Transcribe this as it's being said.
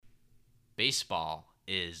baseball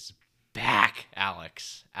is back,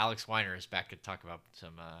 Alex. Alex Weiner is back to talk about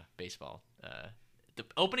some baseball. The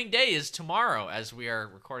opening day is tomorrow as we are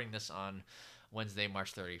recording this on Wednesday,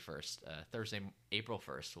 March 31st. Thursday, April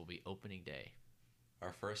 1st will be opening day.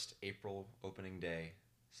 Our first April opening day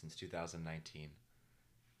since 2019.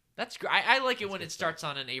 That's great. I like it when it starts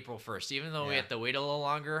on an April 1st, even though we have to wait a little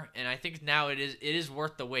longer. And I think now it is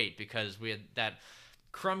worth the wait because we had that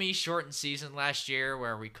crummy shortened season last year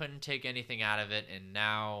where we couldn't take anything out of it, and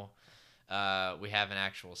now we have an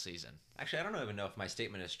actual season. Actually, I don't even know if my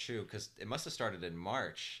statement is true because it must have started in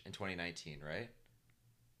March in 2019, right?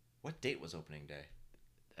 What date was opening day?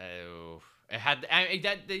 Oh,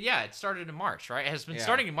 it started in March, right? It has been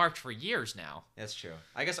starting in March for years now. That's true.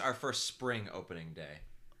 I guess our first spring opening day.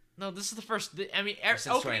 No, this is the first.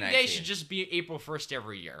 Opening day should just be April 1st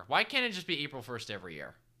every year. Why can't it just be April 1st every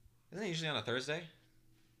year? Isn't it usually on a Thursday?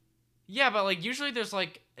 Yeah, but like usually there's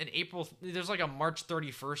like a March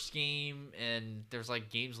 31st game, and there's like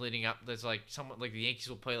games leading up. There's like the Yankees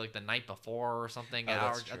will play like the night before or something.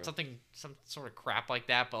 That's true. Some sort of crap like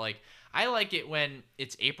that. But like I like it when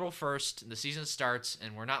it's April 1st and the season starts,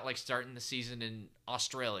 and we're not like starting the season in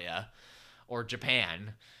Australia or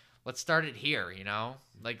Japan. Let's start it here,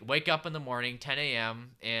 Like wake up in the morning, 10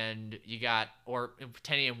 a.m. and you got, or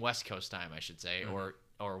 10 a.m. West Coast time, I should say, or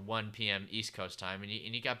 1 p.m. East Coast time, and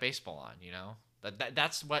you got baseball on,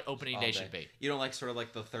 That's what opening day should be. You don't like sort of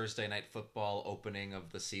like the Thursday night football opening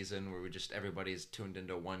of the season where everybody's tuned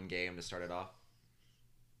into one game to start it off?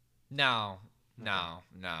 No.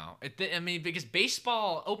 Because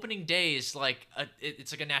baseball opening day is like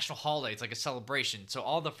it's like a national holiday. It's like a celebration. So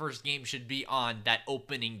all the first games should be on that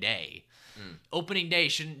opening day. Opening day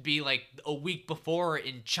shouldn't be like a week before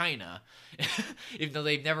in China, even though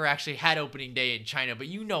they've never actually had opening day in China. But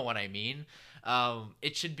you know what I mean.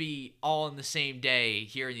 It should be all in the same day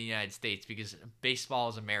here in the United States because baseball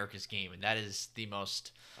is America's game, and that is the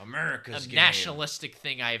most nationalistic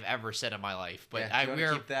thing I've ever said in my life. But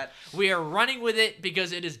we are running with it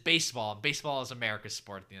because it is baseball. Baseball is America's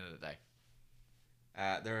sport at the end of the day.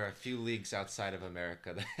 There are a few leagues outside of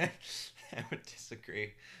America that I would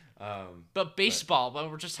disagree. But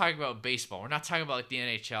we're just talking about baseball. We're not talking about like the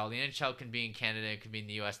NHL. The NHL can be in Canada, it can be in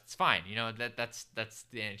the US. It's fine. That's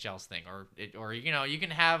the NHL's thing. Or you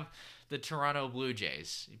can have the Toronto Blue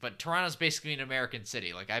Jays. But Toronto's basically an American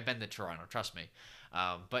city. Like I've been to Toronto, trust me.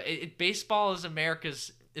 But baseball is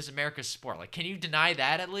America's sport. Like, can you deny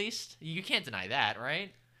that at least? You can't deny that,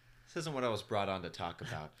 right? This isn't what I was brought on to talk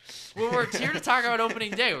about. Well, we're here to talk about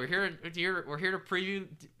opening day. We're here to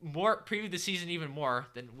preview the season even more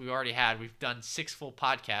than we already had. We've done 6 full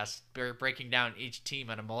podcasts breaking down each team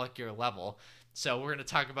on a molecular level. So we're going to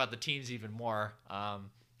talk about the teams even more on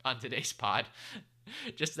today's pod,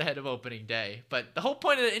 just ahead of opening day. But the whole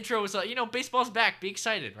point of the intro was, baseball's back. Be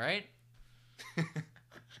excited, right?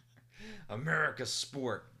 America's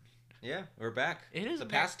sport. Yeah, we're back. It is a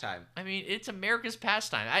pastime. I mean, it's America's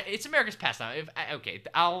pastime. It's America's pastime.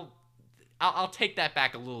 I'll take that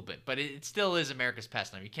back a little bit, but it still is America's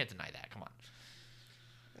pastime. You can't deny that. Come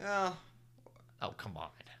on. Oh, come on.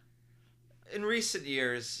 In recent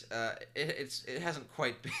years, it hasn't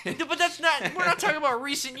quite been. But we're not talking about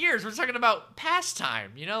recent years. We're talking about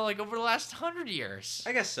pastime. Like over the last 100 years.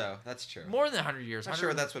 I guess so. That's true. More than 100 years. I'm not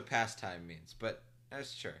sure that's what pastime means, but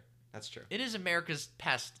that's true. That's true. It is America's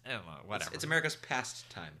past. I don't know. Whatever. It's America's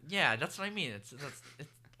pastime. Yeah, that's what I mean. It's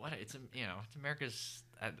America's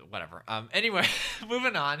whatever. Anyway,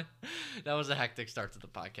 moving on. That was a hectic start to the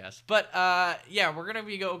podcast, but we're gonna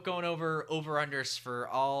be going over unders for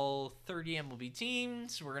all 30 MLB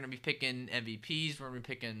teams. We're gonna be picking MVPs. We're gonna be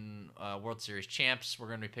picking World Series champs. We're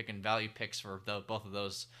gonna be picking value picks for both of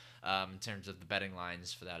those in terms of the betting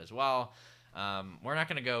lines for that as well. We're not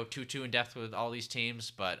going to go too in depth with all these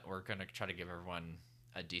teams, but we're going to try to give everyone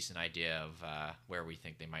a decent idea of where we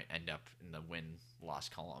think they might end up in the win-loss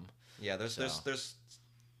column. Yeah, there's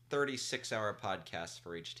 36-hour podcasts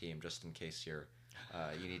for each team, just in case you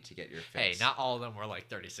need to get your fix. Hey, not all of them were like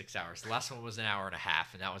 36 hours. The last one was an hour and a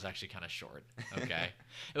half, and that was actually kind of short. Okay,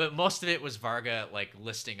 but most of it was Varga like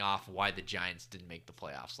listing off why the Giants didn't make the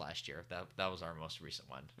playoffs last year. That was our most recent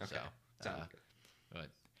one. Okay, sounds good. But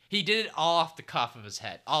he did it all off the cuff of his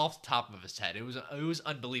head, all off the top of his head. It was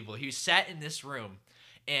unbelievable. He sat in this room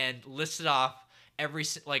and listed off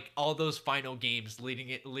all those final games leading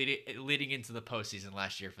into the postseason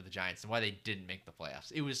last year for the Giants and why they didn't make the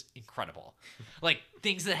playoffs. It was incredible. Like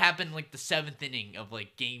things that happened like the 7th inning of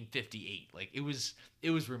like game 58. Like it was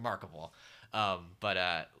remarkable.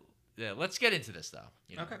 Let's get into this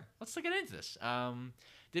though. Okay. Let's get into this.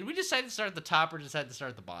 Did we decide to start at the top or decide to start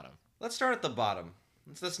at the bottom? Let's start at the bottom.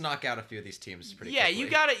 Let's knock out a few of these teams pretty Yeah, quickly.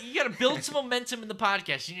 you gotta build some momentum in the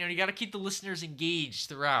podcast. You gotta keep the listeners engaged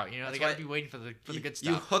throughout. They gotta be waiting for the good stuff.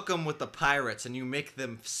 You hook them with the Pirates and you make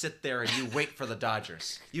them sit there and you wait for the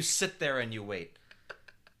Dodgers. You sit there and you wait.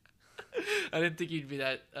 I didn't think you'd be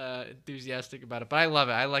that enthusiastic about it, but I love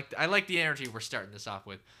it. I like the energy we're starting this off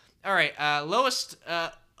with. All right, lowest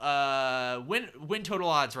win total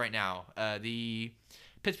odds right now. The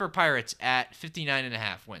Pittsburgh Pirates at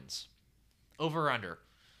 59.5 wins. Over or under?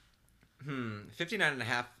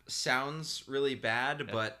 59.5 sounds really bad,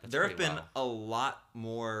 but there have been a lot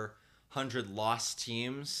more 100-loss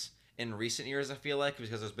teams in recent years, I feel like,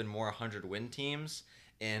 because there's been more 100-win teams,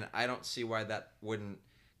 and I don't see why that wouldn't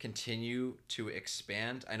continue to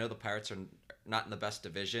expand. I know the Pirates are not in the best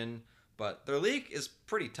division, but their league is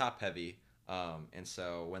pretty top-heavy, and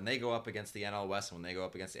so when they go up against the NL West and when they go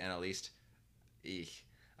up against the NL East,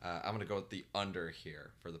 I'm going to go with the under here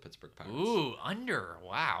for the Pittsburgh Pirates. Ooh, under.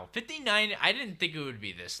 Wow. 59. I didn't think it would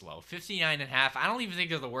be this low. 59.5. I don't even think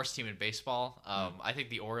they're the worst team in baseball. I think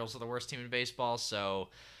the Orioles are the worst team in baseball. So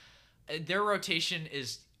their rotation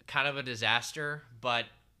is kind of a disaster. But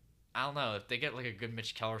I don't know. If they get like a good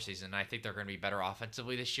Mitch Keller season, I think they're going to be better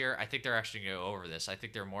offensively this year. I think they're actually going to go over this. I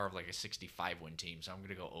think they're more of like a 65-win team. So I'm going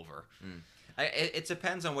to go over. It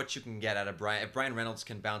depends on what you can get out of Brian. If Brian Reynolds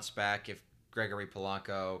can bounce back, if Gregory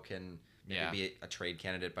Polanco can maybe be a trade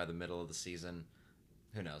candidate by the middle of the season.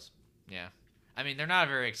 Who knows? Yeah. I mean, they're not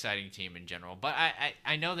a very exciting team in general, but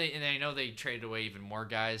I know they traded away even more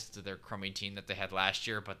guys to their crummy team that they had last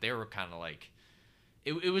year, but they were kind of like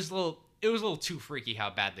it was a little too freaky how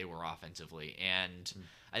bad they were offensively, and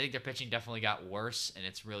I think their pitching definitely got worse, and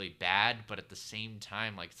it's really bad. But at the same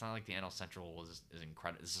time, like, it's not like the NL Central is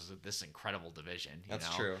incredible. This incredible division.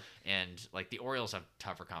 That's true. And like the Orioles have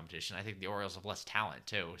tougher competition. I think the Orioles have less talent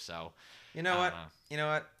too. So you know what?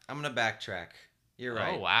 I'm gonna backtrack. You're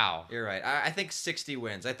right. Oh wow. You're right. I think 60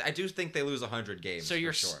 wins. I do think they lose 100 games. So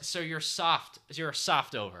you're sure. So you're soft. You're a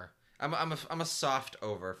soft over. I'm a soft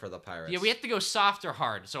over for the Pirates. Yeah, we have to go soft or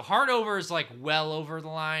hard. So hard over is like well over the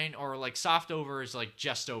line, or like soft over is like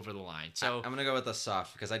just over the line. So I'm gonna go with the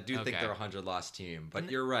soft because I do think they're a 100-loss team. But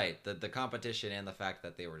you're right. The competition and the fact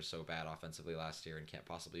that they were so bad offensively last year and can't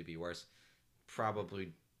possibly be worse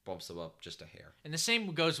probably bumps them up just a hair. And the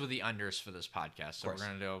same goes with the unders for this podcast. So we're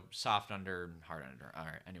gonna do soft under, hard under. All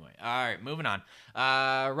right. Anyway. All right. Moving on.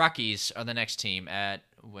 Rockies are the next team at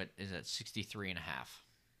what is it? 63.5.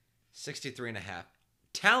 63.5.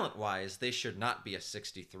 Talent-wise, they should not be a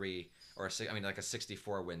 63 or like a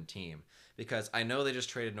 64-win team because I know they just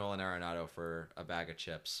traded Nolan Arenado for a bag of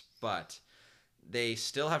chips, but they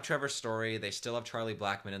still have Trevor Story. They still have Charlie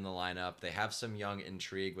Blackmon in the lineup. They have some young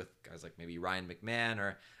intrigue with guys like maybe Ryan McMahon,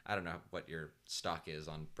 or I don't know what your stock is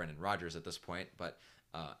on Brendan Rodgers at this point, but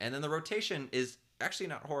and then the rotation is actually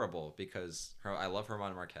not horrible because I love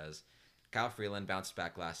Herman Marquez. Kyle Freeland bounced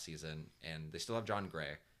back last season, and they still have John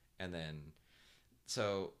Gray. And then,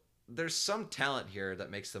 so there's some talent here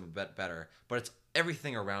that makes them a bit better, but it's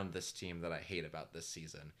everything around this team that I hate about this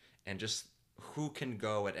season. And just who can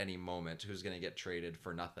go at any moment, who's going to get traded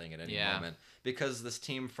for nothing at any moment. Because this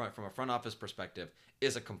team, from a front office perspective,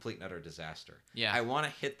 is a complete and utter disaster. Yeah. I want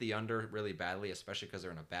to hit the under really badly, especially because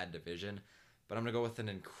they're in a bad division. But I'm going to go with an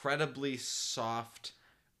incredibly soft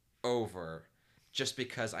over just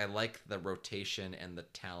because I like the rotation and the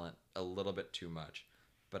talent a little bit too much.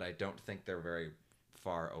 But I don't think they're very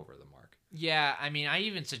far over the mark. Yeah, I mean, I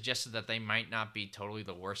even suggested that they might not be totally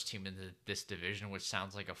the worst team in this division, which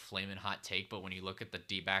sounds like a flaming hot take. But when you look at the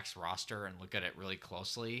D-backs roster and look at it really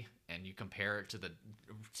closely, and you compare it to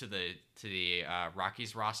the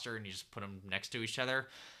Rockies roster, and you just put them next to each other,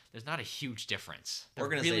 there's not a huge difference. There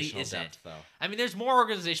organizational really isn't. Depth, though. I mean, there's more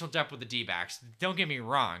organizational depth with the D-backs. Don't get me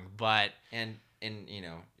wrong, but and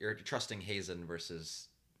you're trusting Hazen versus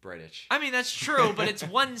Bridich. I mean, that's true, but it's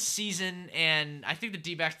one season, and I think the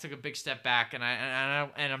D-backs took a big step back, and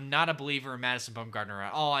I'm not a believer in Madison Bumgarner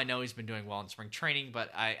at all. I know he's been doing well in spring training, but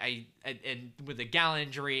I with the Gallen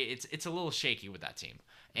injury, it's a little shaky with that team,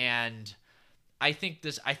 and I think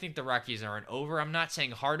the Rockies are an over. I'm not saying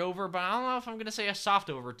hard over, but I don't know if I'm gonna say a soft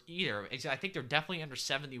over either. I think they're definitely under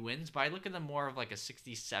 70 wins, but I look at them more of like a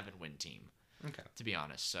 67 win team. Okay. To be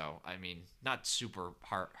honest. So, I mean, not super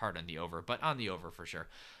hard on the over, but on the over for sure.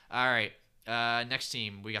 All right. Next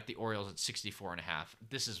team, we got the Orioles at 64.5.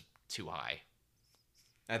 This is too high.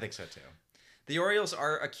 I think so, too. The Orioles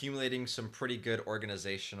are accumulating some pretty good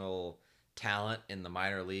organizational talent in the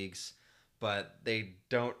minor leagues, but they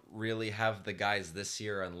don't really have the guys this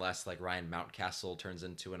year unless, like, Ryan Mountcastle turns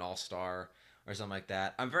into an all-star or something like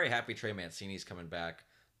that. I'm very happy Trey Mancini's coming back,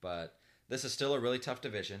 but this is still a really tough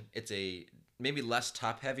division. It's a maybe less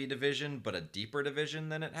top heavy division, but a deeper division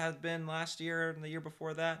than it had been last year and the year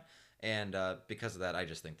before that. And because of that, I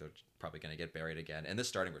just think they're probably going to get buried again. And this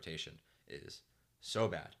starting rotation is so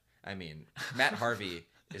bad. I mean, Matt Harvey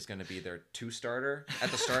is going to be their 2-starter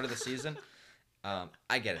at the start of the season.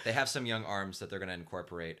 I get it. They have some young arms that they're going to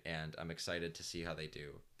incorporate, and I'm excited to see how they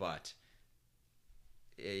do. But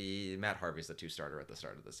Matt Harvey's the 2-starter at the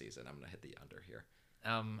start of the season. I'm going to hit the under here.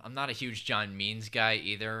 I'm not a huge John Means guy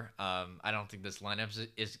either. I don't think this lineup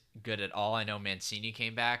is good at all. I know Mancini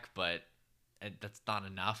came back, but that's not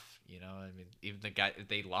enough. You know, I mean, even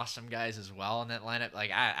they lost some guys as well in that lineup.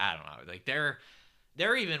 Like, I don't know. Like,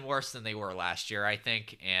 they're even worse than they were last year, I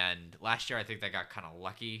think. And last year, I think they got kind of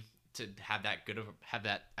lucky to have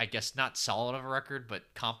that, I guess, not solid of a record, but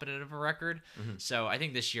competent of a record. Mm-hmm. So I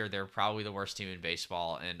think this year they're probably the worst team in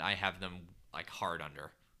baseball, and I have them like hard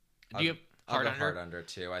under. Do you have hard under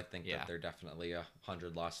too? I think that they're definitely a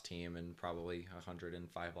 100-loss team and probably a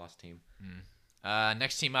 105-loss team.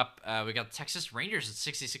 Next team up, we got Texas Rangers at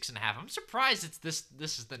 66.5. I'm surprised this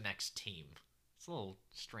is the next team. It's a little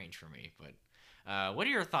strange for me, but what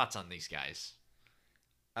are your thoughts on these guys?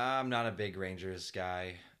 I'm not a big Rangers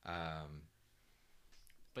guy.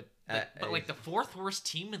 But like the 4th worst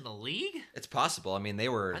team in the league? It's possible. I mean,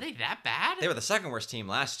 Are they that bad? They were the 2nd worst team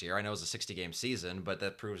last year. I know it was a 60-game season, but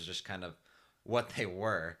that proves just kind of what they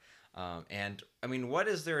were. And I mean, what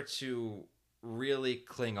is there to really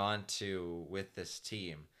cling on to with this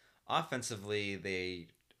team? Offensively,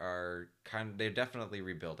 they're definitely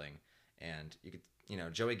rebuilding, and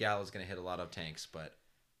Joey Gallo's going to hit a lot of tanks, but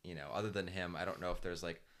other than him, I don't know if there's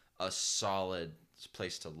like a solid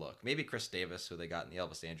place to look. Maybe Chris Davis, who they got in the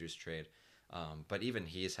Elvis Andrus trade, but even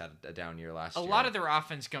he's had a down year last year. A lot of their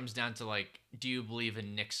offense comes down to like, do you believe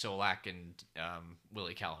in Nick Solak and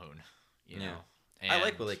Willie Calhoun? You know, I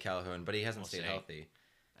like Willie Calhoun, but he hasn't stayed healthy.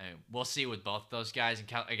 I mean, we'll see with both those guys, and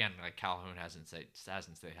like Calhoun hasn't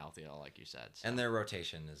stayed healthy at all, like you said. So. And their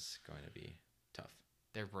rotation is going to be tough.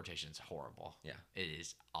 Their rotation is horrible. Yeah, it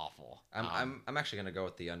is awful. I'm actually going to go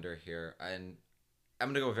with the under here, and I'm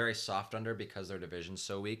going to go very soft under because their division's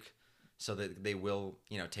so weak, so that they will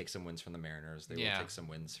take some wins from the Mariners. They will take some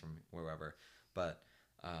wins from wherever, but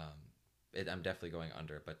I'm definitely going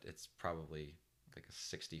under. But it's probably like a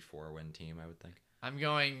 64-win team, I would think. I'm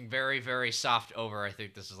going very, very soft over. I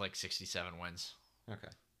think this is like 67 wins. Okay.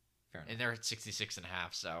 Fair enough. And they're at 66.5,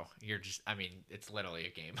 so it's literally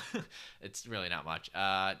a game. It's really not much.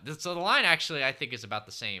 So the line actually, I think, is about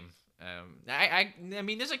the same. I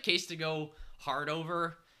mean, there's a case to go hard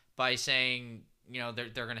over by saying, they're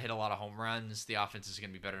going to hit a lot of home runs. The offense is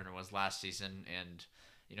going to be better than it was last season, and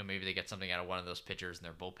maybe they get something out of one of those pitchers in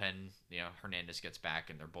their bullpen. Hernandez gets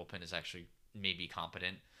back, and their bullpen is actually maybe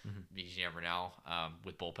competent. Mm-hmm. Because you never know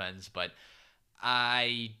with bullpens, but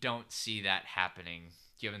I don't see that happening,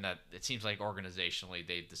 given that it seems like organizationally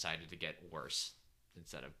they've decided to get worse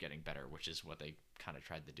instead of getting better, which is what they kind of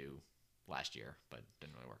tried to do last year, but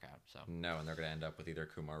didn't really work out. So no, and they're going to end up with either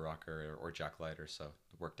Kumar Rocker or Jack Leiter, so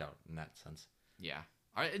it worked out in that sense. Yeah.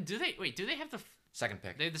 Do they have the second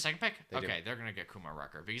pick? They have the second pick? Okay, they're going to get Kumar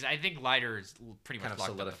Rocker because I think Leiter is pretty much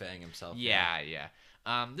solidifying himself. Yeah.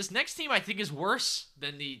 This next team I think is worse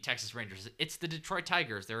than the Texas Rangers. It's the Detroit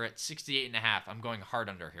Tigers. They're at 68.5. I'm going hard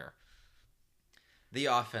under here. The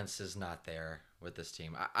offense is not there with this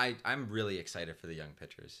team. I'm really excited for the young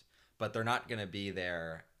pitchers, but they're not going to be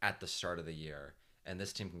there at the start of the year. And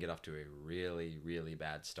this team can get off to a really, really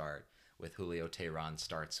bad start with Julio Teheran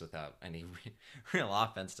starts without any real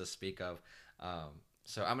offense to speak of.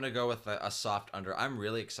 So I'm going to go with a soft under. I'm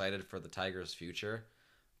really excited for the Tigers' future.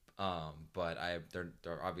 But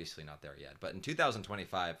they're obviously not there yet. But in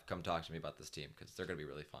 2025, come talk to me about this team because they're going to be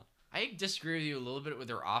really fun. I disagree with you a little bit with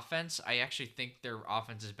their offense. I actually think their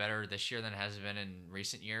offense is better this year than it has been in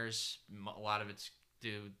recent years. A lot of it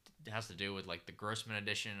has to do with like the Grossman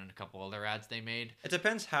addition and a couple other ads they made. It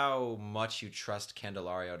depends how much you trust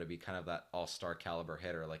Candelario to be kind of that all-star caliber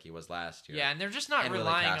hitter like he was last year. Yeah, and they're just not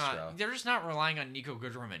relying on Nico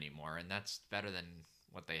Goodrum anymore, and that's better than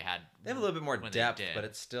what they had. They have a little bit more depth, but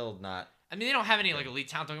it's still not. I mean, they don't have any like elite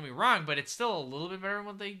talent. Don't get me wrong, but it's still a little bit better than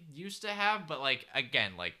what they used to have. But like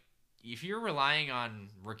again, like if you're relying on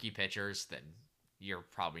rookie pitchers, then you're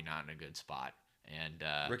probably not in a good spot. And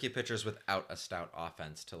rookie pitchers without a stout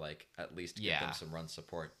offense to like at least give them some run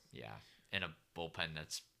support. Yeah, and a bullpen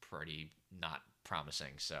that's pretty not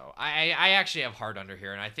promising. So I actually have hard under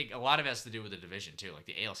here, and I think a lot of it has to do with the division too. Like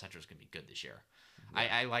the AL Central is going to be good this year.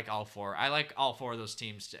 Yeah. I like all four. I like all four of those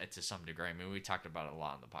teams to some degree. I mean, we talked about it a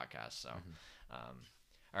lot on the podcast. So,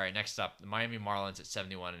 all right, next up, the Miami Marlins at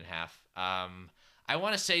 71.5. I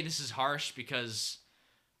want to say this is harsh because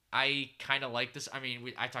I kind of like this. I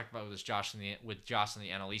mean, I talked about it with Josh in the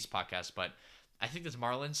NL East podcast, but I think this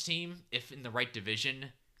Marlins team, if in the right division,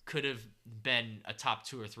 could have been a top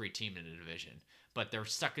 2 or 3 team in the division. But they're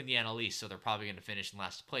stuck in the NL East, so they're probably going to finish in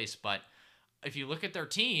last place. But if you look at their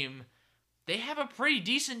team, they have a pretty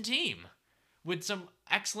decent team with some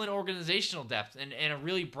excellent organizational depth and a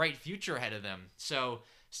really bright future ahead of them. So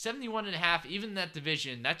 71.5, even that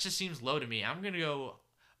division, that just seems low to me. I'm going to go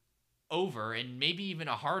over, and maybe even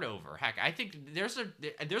a hard over. Heck, I think there's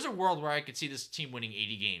a world where I could see this team winning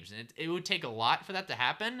 80 games, and it would take a lot for that to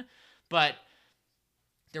happen, but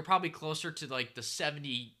they're probably closer to like the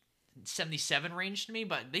 77 range to me,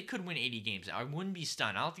 but they could win 80 games. I wouldn't be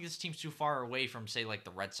stunned. I don't think this team's too far away from, say, like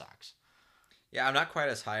the Red Sox. Yeah, I'm not quite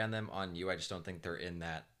as high on them on you. I just don't think they're in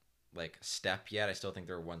that like step yet. I still think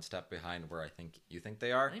they're one step behind where I think you think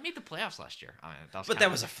they are. They made the playoffs last year. That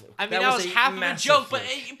was a fluke. I mean, that was half of a joke, but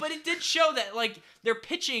it did show that like their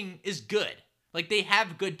pitching is good. Like they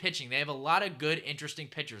have good pitching. They have a lot of good, interesting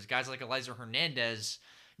pitchers. Guys like Eliza Hernandez.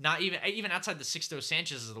 Not even outside the Sixto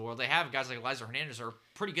Sanchez's of the world, they have guys like Eliza Hernandez who are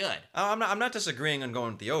pretty good. I'm not disagreeing on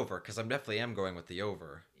going with the over because I definitely am going with the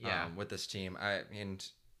over. Yeah. With this team, and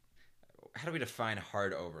how do we define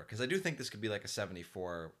hard over? Because I do think this could be like a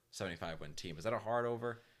 74, 75 win team. Is that a hard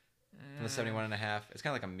over? From the 71.5, it's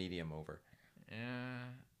kind of like a medium over.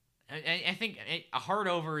 I think a hard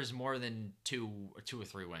over is more than two or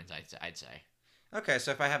 3 wins. I'd say. Okay,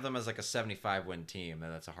 so if I have them as like a 75 win team,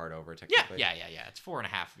 then that's a hard over technically. Yeah. It's 4.5.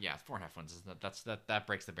 Yeah, 4.5 wins. That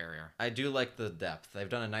breaks the barrier. I do like the depth. They've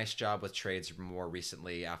done a nice job with trades more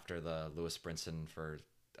recently after the Lewis Brinson for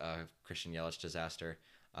Christian Yelich disaster.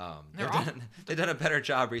 They've done a better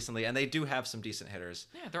job recently, and they do have some decent hitters.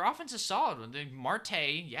 Yeah, their offense is solid.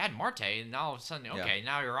 Marte, you had Marte, and now all of a sudden,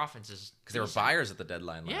 now your offense is because they were buyers at the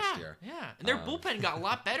deadline last year. Yeah, and their bullpen got a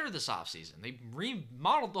lot better this offseason. They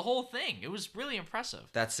remodeled the whole thing. It was really impressive.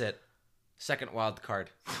 That's it. Second wild card.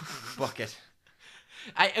 Book it.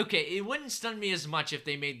 It wouldn't stun me as much if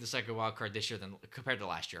they made the second wild card this year than compared to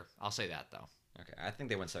last year. I'll say that though. Okay, I think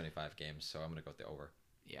they win 75 games, so I'm gonna go with the over.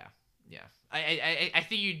 Yeah. I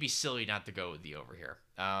think you'd be silly not to go with the over here.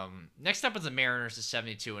 Next up is the Mariners at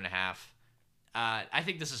 72.5. I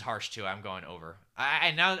think this is harsh too. I'm going over.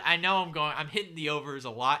 I know I'm hitting the overs a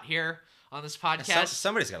lot here on this podcast.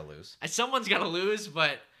 Somebody's got to lose. Someone's got to lose,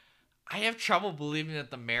 but I have trouble believing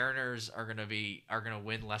that the Mariners are gonna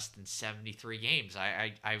win less than 73 games.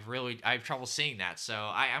 I have trouble seeing that. So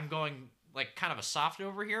I'm going like kind of a soft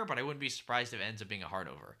over here, but I wouldn't be surprised if it ends up being a hard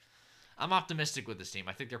over. I'm optimistic with this team.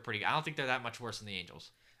 I think they're pretty good. I don't think they're that much worse than the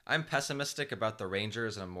Angels. I'm pessimistic about the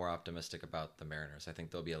Rangers, and I'm more optimistic about the Mariners. I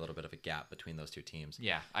think there'll be a little bit of a gap between those two teams.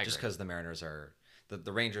 Yeah, I agree. Just because the Mariners are...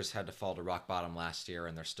 The Rangers had to fall to rock bottom last year,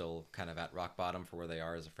 and they're still kind of at rock bottom for where they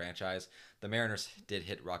are as a franchise. The Mariners did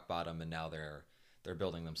hit rock bottom, and now they're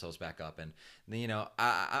building themselves back up. And,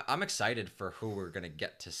 I'm excited for who we're going to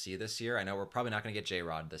get to see this year. I know we're probably not going to get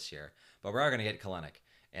J-Rod this year, but we are going to get Kelenic.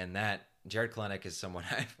 And Jared Kelenic is someone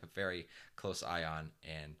I have a very close eye on,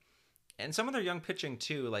 and some of their young pitching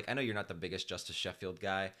too. Like I know you're not the biggest Justice Sheffield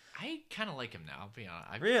guy. I kind of like him now. I'll be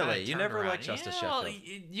honest. Really, you never liked Justice Sheffield. Well,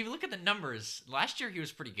 you look at the numbers. Last year he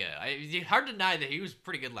was pretty good. It's hard to deny that he was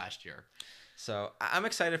pretty good last year. So I'm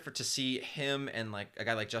excited to see him and like a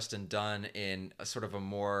guy like Justin Dunn in a sort of a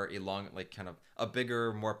more kind of a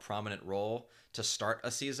bigger, more prominent role to start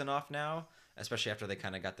a season off now, especially after they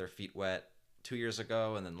kind of got their feet wet 2 years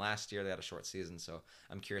ago, and then last year they had a short season. So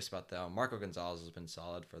I'm curious about that. Marco Gonzalez has been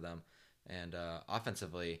solid for them, and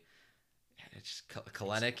offensively, it's just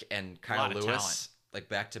Kelenic and Kyle Lewis like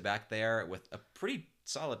back to back there with a pretty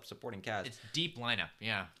solid supporting cast. It's deep lineup,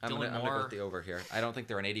 yeah. I'm gonna go with the over here. I don't think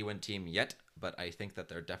they're an 80-win team yet, but I think that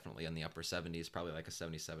they're definitely in the upper 70s, probably like a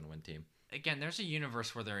 77-win team. Again, there's a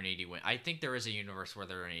universe where they're an 80-win. I think there is a universe where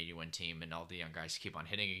they're an 80-win team, and all the young guys keep on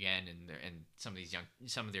hitting again, and some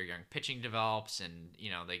of their young pitching develops, and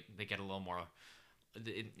they get a little more.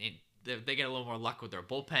 They get a little more luck with their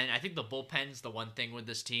bullpen. I think the bullpen's the one thing with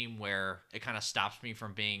this team where it kind of stops me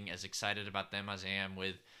from being as excited about them as I am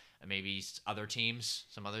with maybe some other teams.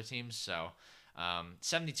 So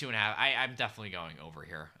 72.5. I'm definitely going over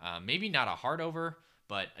here. Maybe not a hard over,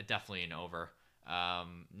 but definitely an over.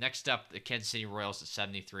 Next up, the Kansas City Royals at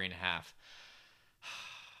 73.5. I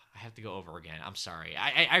have to go over again. I'm sorry.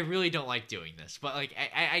 I really don't like doing this, but like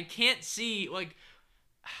I can't see like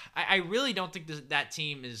I really don't think that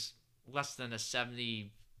team is less than a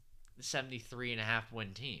 73.5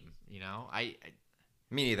 win team. Me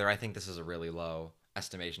neither. I think this is a really low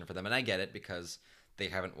estimation for them, and I get it because they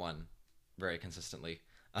haven't won very consistently.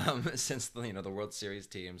 since the World Series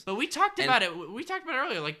teams. But we talked about it. We talked about it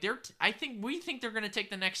earlier. Like we think they're going to take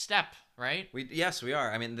the next step, right? Yes, we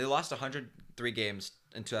are. I mean, they lost 103 games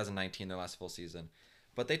in 2019, their last full season,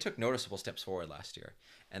 but they took noticeable steps forward last year.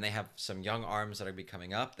 And they have some young arms that are be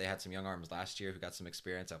coming up. They had some young arms last year who got some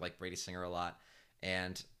experience. I like Brady Singer a lot,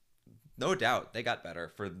 and no doubt they got better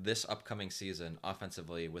for this upcoming season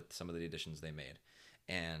offensively with some of the additions they made.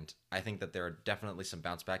 And I think that there are definitely some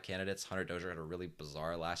bounce back candidates. Hunter Dozier had a really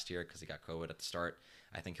bizarre last year because he got COVID at the start.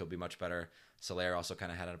 I think he'll be much better. Soler also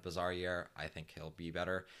kind of had a bizarre year. I think he'll be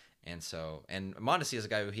better. And Mondesi is a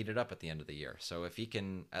guy who heated up at the end of the year. So if he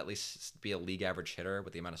can at least be a league average hitter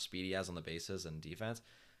with the amount of speed he has on the bases and defense,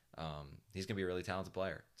 he's going to be a really talented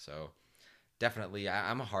player. So definitely,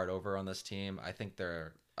 I'm a hard over on this team. I think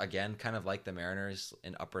they're, again, kind of like the Mariners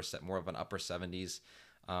in more of an upper 70s.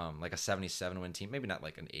 Like a 77 win team, maybe not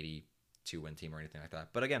like an 82 win team or anything like that.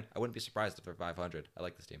 But again, I wouldn't be surprised if they're 500. I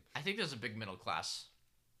like this team. I think there's a big middle class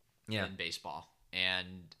in baseball, and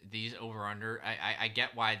these over under. I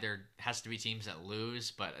get why there has to be teams that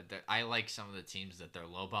lose, but I like some of the teams that they're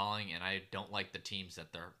lowballing, and I don't like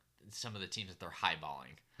some of the teams that they're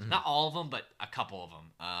highballing. Mm-hmm. Not all of them, but a couple of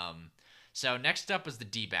them. So next up is the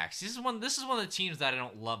D-backs. This is one of the teams that I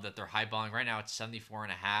don't love that they're highballing. Right now it's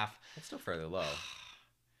 74.5. It's still fairly low.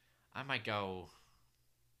 I might go.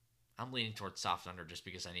 I'm leaning towards soft under just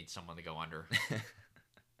because I need someone to go under.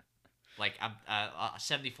 Like I'm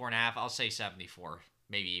 74.5. I'll say 74,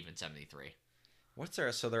 maybe even 73. What's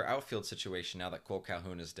their outfield situation now that Cole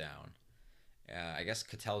Calhoun is down? I guess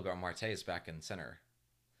Ketel Marte is back in center.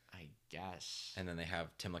 I guess. And then they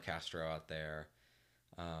have Tim LeCastro out there.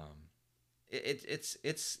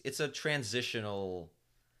 It's a transitional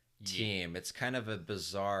team. It's kind of a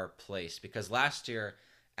bizarre place because last year,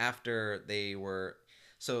 after they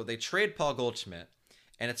trade Paul Goldschmidt,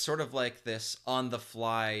 and it's sort of like this on the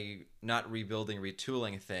fly, not rebuilding,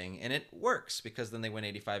 retooling thing, and it works because then they win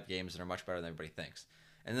 85 games and are much better than everybody thinks.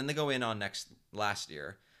 And then they go in on last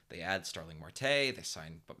year, they add Starling Marte, they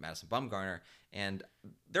sign Madison Bumgarner, and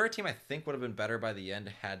they're a team I think would have been better by the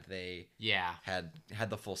end had they had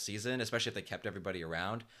the full season, especially if they kept everybody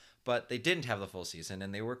around. But they didn't have the full season,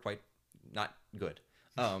 and they were quite not good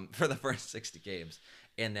for the first 60 games.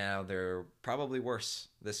 And now they're probably worse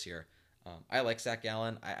this year. I like Zach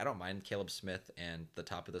Gallen. I don't mind Caleb Smith and the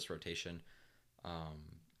top of this rotation.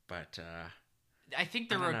 But I think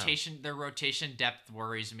their rotation depth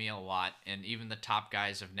worries me a lot. And even the top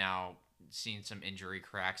guys have now seen some injury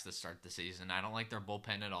cracks that start the season. I don't like their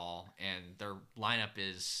bullpen at all. And their lineup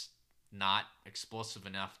is not explosive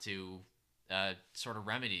enough to sort of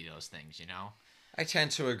remedy those things, I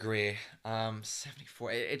tend to agree.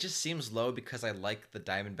 74. It just seems low because I like the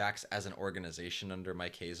Diamondbacks as an organization under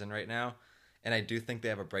Mike Hazen right now, and I do think they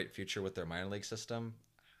have a bright future with their minor league system.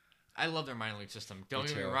 I love their minor league system. Don't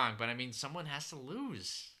get me wrong, but I mean, someone has to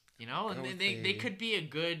lose, and they could be a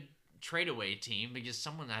good trade away team because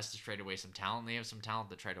someone has to trade away some talent. They have some talent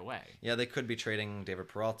to trade away. Yeah, they could be trading David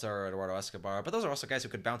Peralta or Eduardo Escobar, but those are also guys who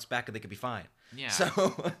could bounce back and they could be fine. Yeah.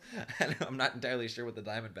 So I'm not entirely sure with the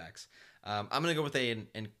Diamondbacks. I'm gonna go with an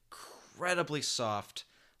incredibly soft,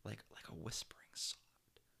 like a whispering soft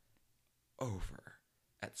over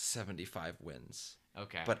at 75 wins.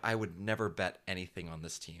 Okay. But I would never bet anything on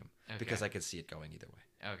this team because I could see it going either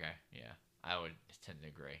way. Okay. Yeah. I would tend to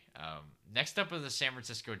agree. Next up are the San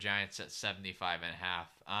Francisco Giants at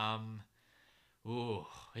 75.5. Ooh,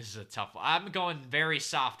 this is a tough one. I'm going very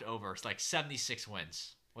soft over. It's like 76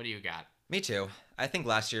 wins. What do you got? Me too. I think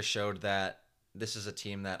last year showed that this is a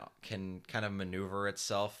team that can kind of maneuver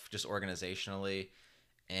itself just organizationally.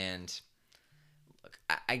 And look,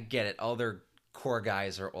 I get it. All their core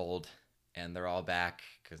guys are old and they're all back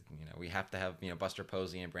because, we have to have, Buster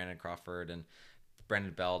Posey and Brandon Crawford and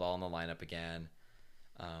Brandon Belt all in the lineup again.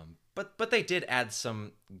 But they did add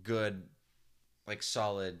some good, like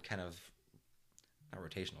solid kind of, not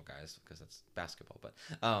rotational guys because that's basketball, but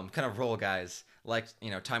kind of role guys like,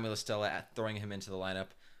 Tommy La Stella throwing him into the lineup.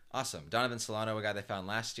 Awesome. Donovan Solano, a guy they found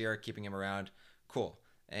last year, keeping him around. Cool.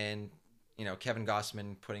 And, Kevin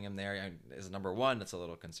Gossman putting him there is number one. That's a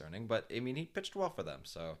little concerning, but I mean, he pitched well for them.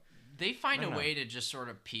 So they find a way to just sort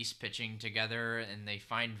of piece pitching together, and they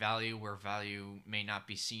find value where value may not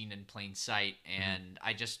be seen in plain sight. And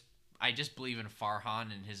I just believe in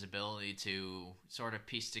Farhan and his ability to sort of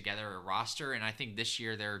piece together a roster. And I think this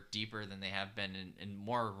year they're deeper than they have been and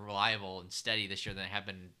more reliable and steady this year than they have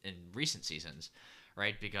been in recent seasons,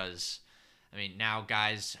 right? Because, I mean, now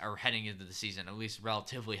guys are heading into the season at least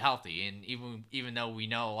relatively healthy. And even though we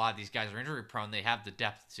know a lot of these guys are injury prone, they have the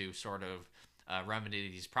depth to sort of remedy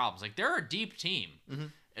these problems. Like, they're a deep team.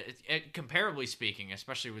 Comparably speaking,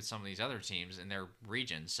 especially with some of these other teams in their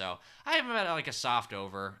region. So I have them at like a soft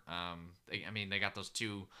over. They got those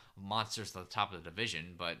two monsters at the top of the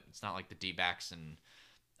division, but it's not like the D-backs and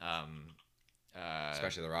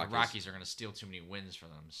especially the Rockies. The Rockies are going to steal too many wins for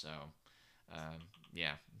them. So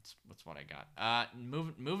yeah, that's what I got.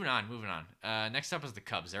 Moving on. Next up is the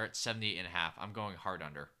Cubs. They're at 78.5. I'm going hard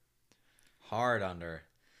under. Hard under.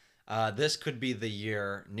 This could be the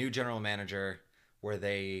year. New general manager. Where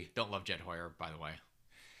they don't love Jed Hoyer, by the way.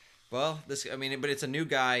 Well, but it's a new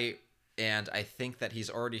guy, and I think that he's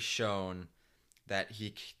already shown that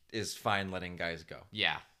he is fine letting guys go.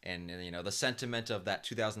 Yeah. And the sentiment of that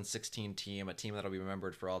 2016 team, a team that'll be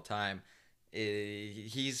remembered for all time,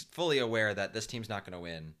 he's fully aware that this team's not going to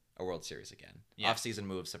win a World Series again. Yeah. Off-season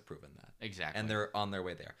moves have proven that. Exactly. And they're on their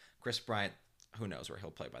way there. Chris Bryant, who knows where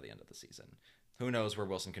he'll play by the end of the season. Who knows where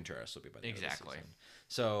Wilson Contreras will be by the end of the season.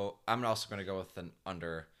 So I'm also going to go with an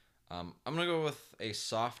under. I'm going to go with a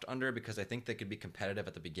soft under because I think they could be competitive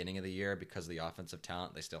at the beginning of the year because of the offensive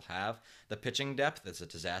talent they still have. The pitching depth is a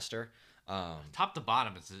disaster. Top to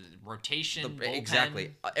bottom, it's a rotation, bullpen.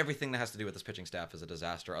 Exactly. Everything that has to do with this pitching staff is a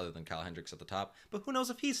disaster other than Kyle Hendricks at the top. But who knows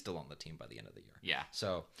if he's still on the team by the end of the year. Yeah.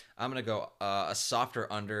 So I'm going to go a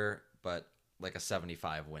softer under, but like a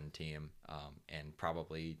 75 win team, and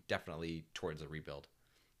definitely towards a rebuild.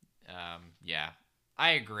 Yeah,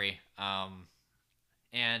 I agree.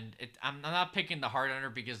 And I'm not picking the hard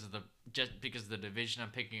under because of the division.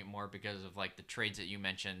 I'm picking it more because of like the trades that you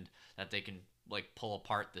mentioned that they can like pull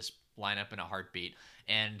apart this lineup in a heartbeat.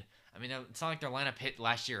 And I mean, it's not like their lineup hit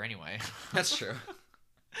last year anyway. That's true.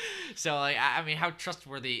 So, like, I mean, how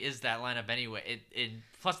trustworthy is that lineup anyway?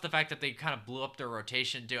 Plus the fact that they kind of blew up their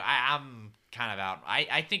rotation, too. I'm kind of out.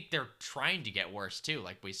 I think they're trying to get worse, too.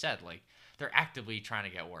 Like we said, like, they're actively trying to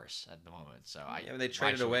get worse at the moment. So they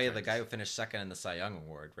traded away the guy who finished second in the Cy Young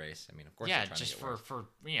Award race. I mean, of course, they're trying just to get worse.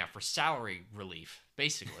 for salary relief,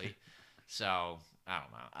 basically. So I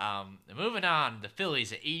don't know. Moving on, the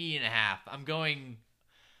Phillies at 80.5. I'm going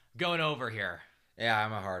over here. Yeah,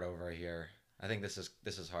 I'm a hard over here. I think this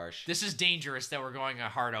is harsh. This is dangerous that we're going a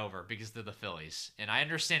hard over because they're the Phillies. And I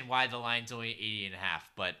understand why the line's only 80.5,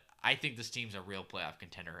 but I think this team's a real playoff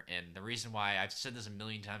contender. And the reason why, I've said this a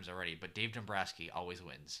million times already, but Dave Dombrowski always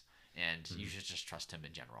wins. And you should just trust him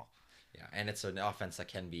in general. Yeah, and it's an offense that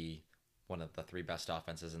can be one of the 3 best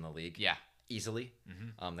offenses in the league. Yeah. Easily.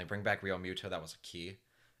 Mm-hmm. They bring back Real Muto. That was a key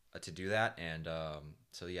to do that. And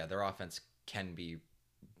so, yeah, their offense can be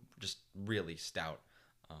just really stout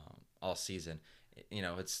all season.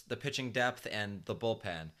 It's the pitching depth and the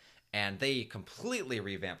bullpen, and they completely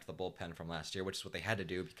revamped the bullpen from last year, which is what they had to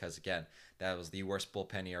do because, again, that was the worst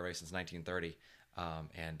bullpen ERA since 1930,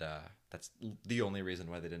 and that's the only reason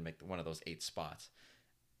why they didn't make one of those 8 spots.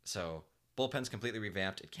 So bullpen's completely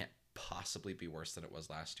revamped. It can't possibly be worse than it was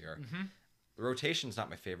last year. Mm-hmm. The rotation's not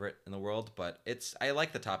my favorite in the world, but I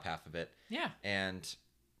like the top half of it. Yeah. And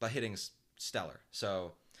the hitting's stellar.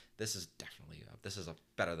 So this is a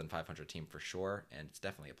better than 500 team for sure, and it's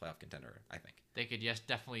definitely a playoff contender, I think. They could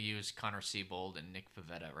definitely use Connor Siebold and Nick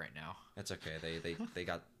Pivetta right now. That's okay. They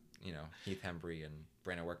got Heath Hembry and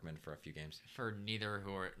Brandon Workman for a few games. For neither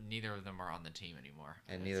of them are on the team anymore.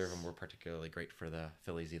 And neither of them were particularly great for the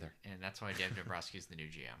Phillies either. And that's why Dave Dombrowski is the new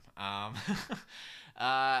GM.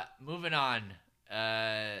 Moving on,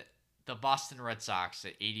 the Boston Red Sox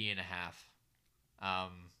at 80.5.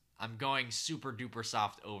 I'm going super duper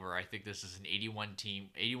soft over. I think this is an 81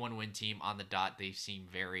 win team on the dot. They seem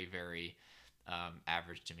very, very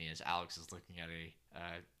average to me as Alex is looking at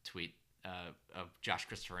a tweet of Josh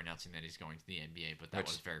Christopher announcing that he's going to the NBA, but that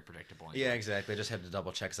was very predictable. Anyway. Yeah, exactly. I just had to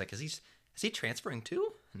double check. It's like, is he transferring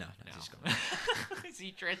too? No. He's going. Is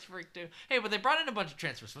he transferring too? Hey, but they brought in a bunch of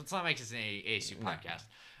transfers, so it's not like it's an ASU podcast.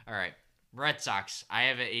 All right. Red Sox, I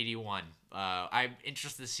have at 81. I'm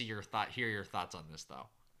interested to hear your thoughts on this, though.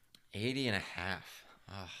 80.5.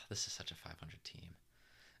 Oh, this is such a 500 team.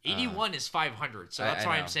 81 is 500, so that's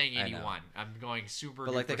why I'm saying 81. I'm going super.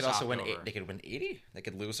 But like they could also win. They could win 80. They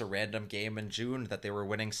could lose a random game in June that they were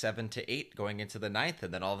winning 7-8 going into the 9th,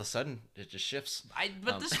 and then all of a sudden it just shifts.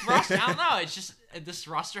 But this roster, I don't know. It's just this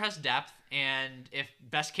roster has depth, and if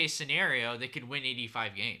best case scenario, they could win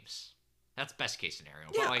 85 games. That's best case scenario.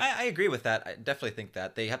 Yeah, but I agree with that. I definitely think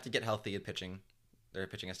that they have to get healthy in pitching. Their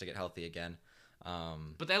pitching has to get healthy again.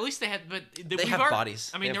 But at least they have. But they have bodies.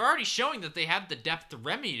 I mean, they're already showing that they have the depth to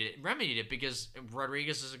remedy it because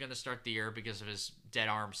Rodriguez isn't going to start the year because of his dead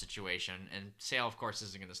arm situation, and Sale, of course,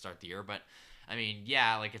 isn't going to start the year. But I mean,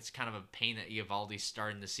 yeah, like it's kind of a pain that Eovaldi's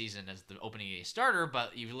starting the season as the opening day starter,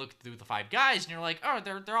 but you look through the 5 guys and you're like, oh,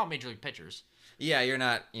 they're all major league pitchers. Yeah, you're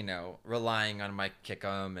not, relying on Mike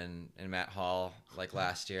Kickham and Matt Hall like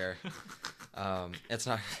last year. It's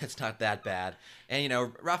not that bad. And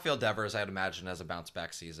Rafael Devers, I'd imagine, has a bounce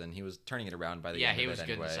back season. He was turning it around by the end of it anyway. Yeah, he was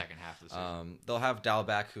good in the second half of the season. They'll have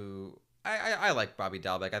Dalbec, who I like Bobby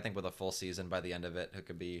Dalbec. I think with a full season by the end of it, who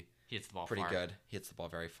could be he hits the ball pretty far. good. He hits the ball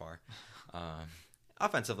very far.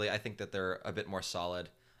 Offensively, I think that they're a bit more solid.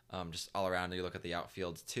 Just all around, you look at the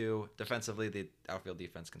outfield too. Defensively, the outfield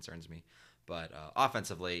defense concerns me. But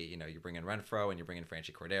offensively, you bring in Renfroe and you bring in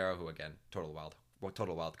Franchi Cordero, who again, total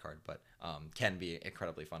wild card, but can be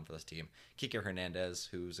incredibly fun for this team. Kike Hernandez,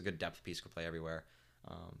 who's a good depth piece, could play everywhere.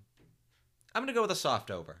 I'm gonna go with a soft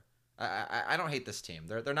over. I don't hate this team.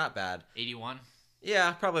 They're not bad. 81.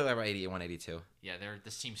 Yeah, probably about 81, 82. Yeah,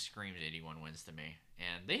 this team screams 81 wins to me,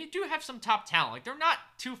 and they do have some top talent. Like they're not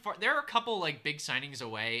too far. They're a couple like big signings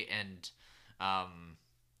away, and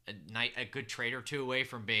a good trade or two away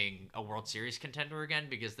from being a World Series contender again,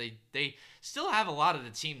 because they still have a lot of the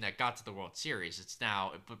team that got to the World Series. It's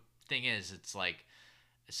now, but thing is, it's like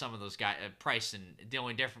some of those guys, Price and the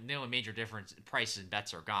only major difference, Price and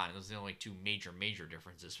Betts are gone, and those are the only two major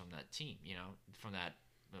differences from that team. From that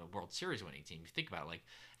World Series winning team. You think about it, like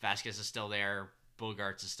Vasquez is still there,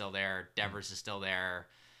 Bogarts is still there, Devers is still there.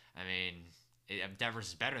 I mean, Devers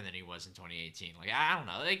is better than he was in 2018. Like I don't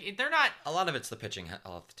know, like they're not. A lot of it's the pitching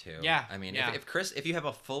health too. Yeah, I mean, yeah. if you have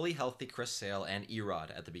a fully healthy Chris Sale and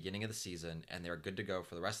Erod at the beginning of the season and they're good to go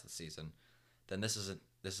for the rest of the season, then this is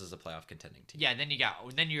a playoff contending team. Yeah,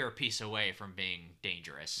 then you're a piece away from being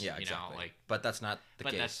dangerous. Yeah, exactly. But that's not the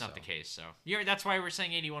case. But that's not the case. So that's why we're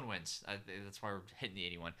saying 81 wins. That's why we're hitting the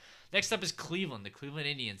 81. Next up is Cleveland. The Cleveland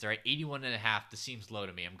Indians are at 81.5. This seems low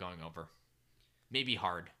to me. I'm going over. Maybe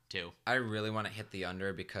hard too. I really want to hit the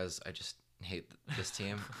under because I just hate this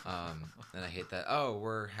team. And I hate that. Oh,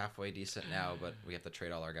 we're halfway decent now, but we have to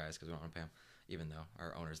trade all our guys because we don't want to pay them, even though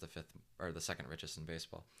our owner's the second richest in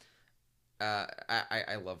baseball.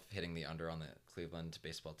 I love hitting the under on the Cleveland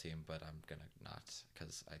baseball team, but I'm gonna not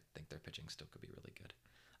because I think their pitching still could be really good.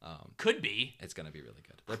 Could be. It's gonna be really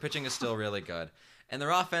good. Their pitching is still really good, and their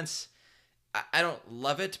offense, I don't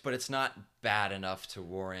love it, but it's not bad enough to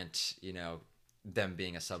warrant them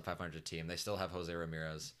being a sub 500 team. They still have Jose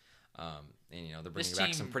Ramirez, and they're bringing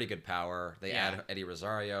back some pretty good power. They add Eddie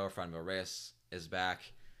Rosario, Franmil Reyes is back.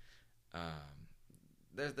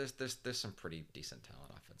 There's some pretty decent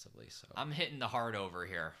talent offensively. So I'm hitting the hard over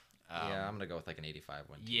here. Yeah, I'm gonna go with like an 85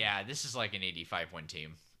 win team. Yeah, this is like an 85 win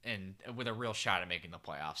team, and with a real shot at making the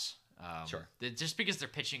playoffs. Sure. Just because their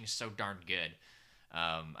pitching is so darn good.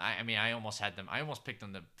 I almost picked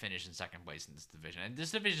them to finish in second place in this division, and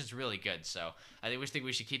this division is really good. So I think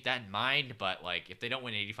we should keep that in mind. But like, if they don't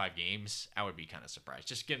win 85 games, I would be kind of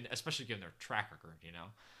surprised. Especially given their track record.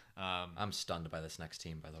 I'm stunned by this next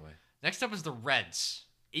team, by the way. Next up is the Reds,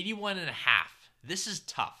 81.5. This is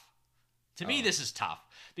tough. To me, this is tough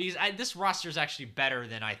because this roster is actually better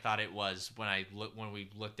than I thought it was when we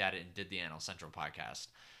looked at it and did the NL Central podcast.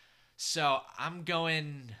 So I'm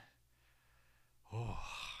going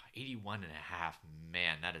 81.5.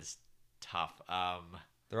 Man, that is tough.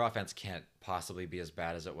 Their offense can't possibly be as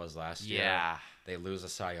bad as it was last year. Yeah, they lose a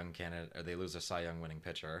Cy Young candidate, or they lose a Cy Young winning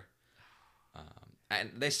pitcher. And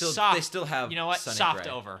they still have. You know what? Sonny Soft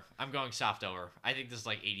Gray. over. I'm going soft over. I think this is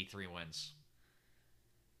like 83 wins.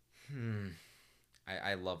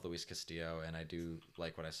 I love Luis Castillo, and I do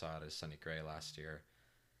like what I saw out of Sonny Gray last year.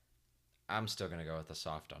 I'm still gonna go with the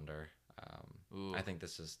soft under. I think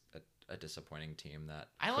this is a disappointing team that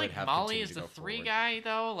I like Molly as the 3 guy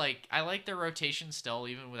though. Like I like their rotation still,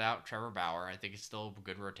 even without Trevor Bauer. I think it's still a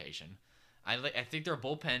good rotation. I think their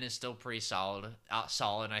bullpen is still pretty solid.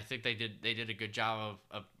 And I think they did a good job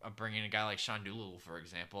of bringing a guy like Sean Doolittle, for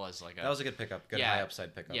example, as like that was a good pickup, high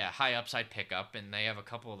upside pickup. Yeah, high upside pickup, and they have a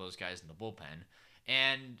couple of those guys in the bullpen.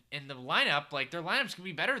 And in the lineup, like their lineup's gonna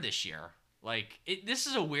be better this year. Like this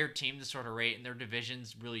is a weird team to sort of rate, and their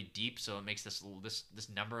division's really deep, so it makes this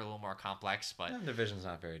number a little more complex. But the division's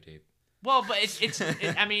not very deep. Well, but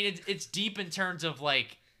it's deep in terms of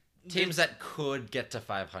like. Teams that could get to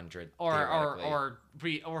 500 or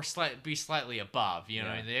be slightly above, you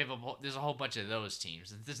know. Yeah. They have there's a whole bunch of those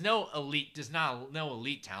teams. There's no elite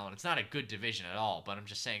talent. It's not a good division at all. But I'm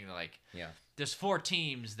just saying that there's 4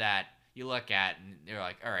 teams that you look at and you're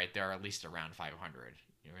like, all right, they're at least around 500.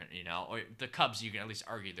 Or the Cubs, you can at least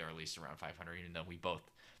argue they're at least around 500, even though we both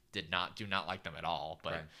do not like them at all.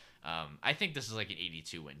 But I think this is like an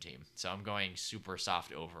 82 win team. So I'm going super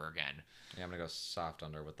soft over again. Yeah, I'm gonna go soft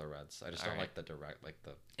under with the Reds. I just don't like the direct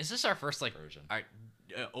the. Is this our first version.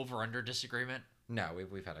 over under disagreement? No,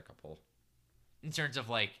 we've had a couple. In terms of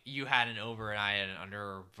like you had an over and I had an under,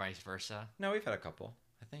 or vice versa. No, we've had a couple.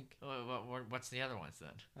 I think. What's the other ones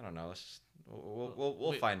then? I don't know. Let's just,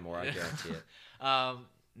 we'll find more. I guarantee it.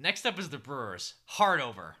 Next up is the Brewers. Hard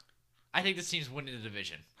over. I think this team's winning the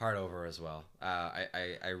division. Hard over as well.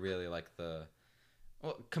 I really like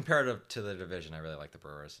comparative to the division, I really like the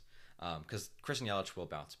Brewers. Because Christian Yelich will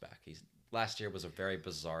bounce back. Last year was a very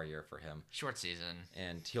bizarre year for him. Short season.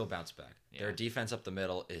 And he'll bounce back. Yeah. Their defense up the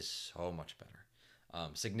middle is so much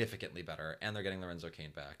better. Significantly better. And they're getting Lorenzo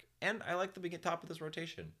Cain back. And I like the top of this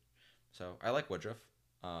rotation. So I like Woodruff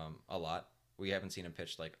a lot. We haven't seen him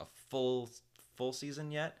pitch like a full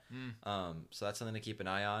season yet. So that's something to keep an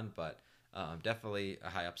eye on. But definitely a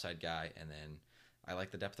high upside guy. And then I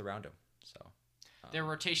like the depth around him. So their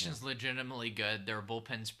rotation's legitimately good. Their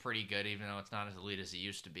bullpen's pretty good, even though it's not as elite as it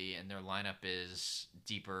used to be. And their lineup is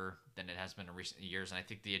deeper than it has been in recent years. And I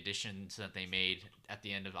think the additions that they made at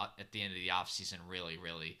the end of the offseason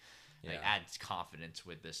really adds confidence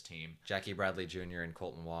with this team. Jackie Bradley Jr. and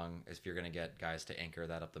Colton Wong, if you're going to get guys to anchor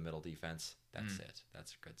that up the middle defense, that's it.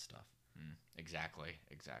 That's good stuff. Exactly.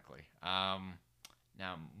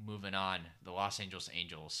 Now, moving on, the Los Angeles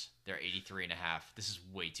Angels. They're 83.5. This is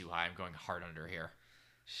way too high. I'm going hard under here.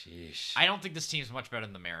 Sheesh. I don't think this team's much better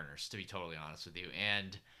than the Mariners, to be totally honest with you.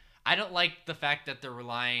 And I don't like the fact that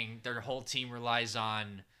their whole team relies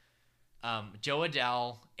on Joe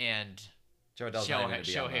Adell and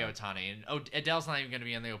Shohei Ohtani. And Adell's not even going to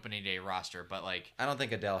be on the opening day roster, but like... I don't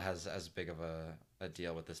think Adell has as big of a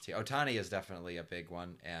deal with this team. Ohtani is definitely a big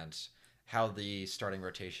one, and how the starting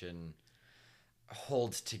rotation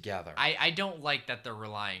holds together. I don't like that they're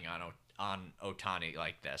relying on Ohtani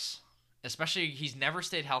like this. Especially, he's never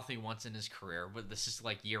stayed healthy once in his career, but this is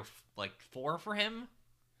like year 4 for him,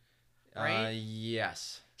 right?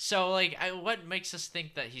 Yes. So what makes us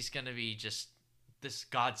think that he's going to be just this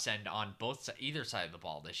godsend on either side of the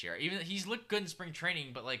ball this year? Even he's looked good in spring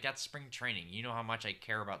training, but like that's spring training. You know how much I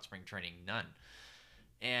care about spring training. None.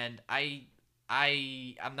 And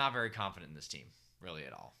I'm not very confident in this team really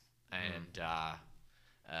at all. And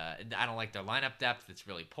I don't like their lineup depth. It's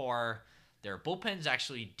really poor. Their bullpen's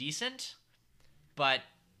actually decent, but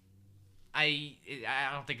I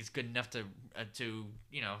don't think it's good enough to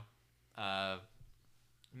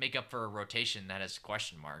make up for a rotation that has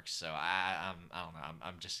question marks. So I don't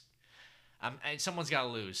know. Someone's got to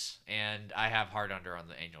lose, and I have hard under on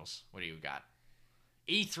the Angels. What do you got?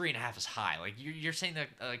 83.5 is high. Like you're saying that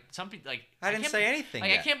some people like I didn't say anything. Like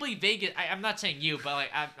yet. I can't believe Vegas. I'm not saying you, but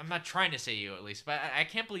I'm not trying to say you at least. But I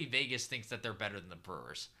can't believe Vegas thinks that they're better than the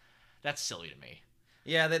Brewers. That's silly to me.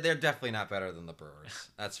 Yeah, they're definitely not better than the Brewers.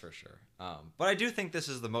 That's for sure. But I do think this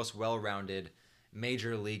is the most well-rounded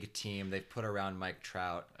major league team they've put around Mike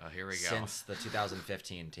Trout. Oh, here we go. Since the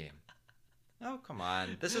 2015 team. Oh, come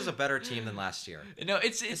on. This is a better team than last year. No,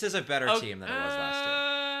 this is a better team than it was last year.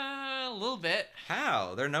 A little bit.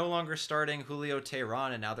 How? They're no longer starting Julio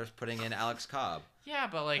Teheran, and now they're putting in Alex Cobb. Yeah,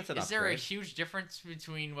 but is there a huge difference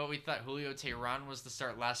between what we thought Julio Teheran was to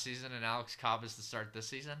start last season and Alex Cobb is to start this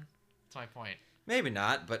season? That's my point. Maybe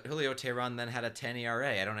not, but Julio Teheran then had a 10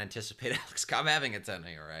 ERA. I don't anticipate Alex Cobb having a 10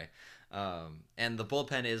 ERA. And the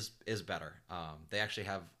bullpen is better. They actually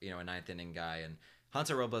have a ninth inning guy, and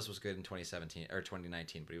Hunter Robles was good in 2017 or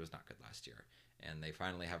 2019, but he was not good last year. And they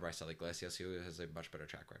finally have Raisel Iglesias, who has a much better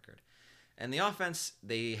track record. And the offense,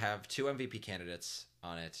 they have 2 MVP candidates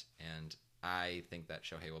on it, and I think that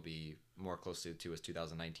Shohei will be more closely to his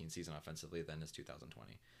 2019 season offensively than his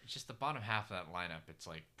 2020. It's just the bottom half of that lineup. It's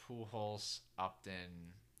like Pujols,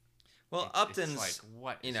 Upton. Well, Upton's like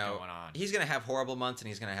what is going on? He's going to have horrible months and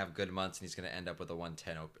he's going to have good months and he's going to end up with a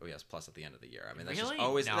 110 OPS plus at the end of the year. I mean, that's really? just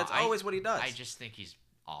always always what he does. I just think he's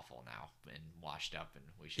awful now and washed up, and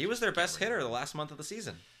we should. He was their best hitter the last month of the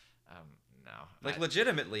season. No,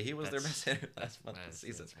 legitimately, he was their best hitter last month of the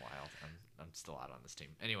season. That's wild. I'm still out on this team.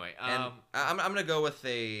 Anyway, and I'm gonna go with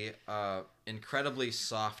a incredibly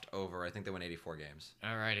soft over. I think they win 84 games.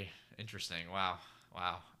 Alrighty, interesting. Wow.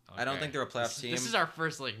 Okay. I don't think they're a playoff team. This is our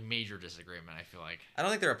first major disagreement. I feel like. I don't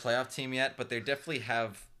think they're a playoff team yet, but they definitely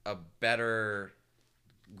have a better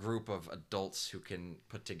group of adults who can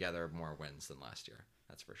put together more wins than last year.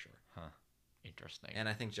 That's for sure. Huh. Interesting. And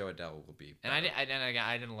I think Joe Adell will be better. And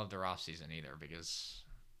I didn't love their offseason either because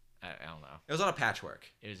I don't know. It was a lot of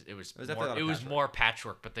patchwork. It was more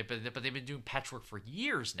patchwork, but they've been doing patchwork for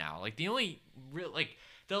years now. Like the only real like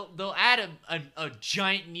they'll add a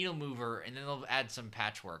giant needle mover and then they'll add some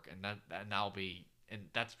patchwork and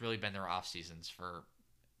that's really been their off seasons for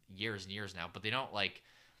years and years now. But they don't like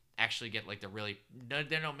actually get like they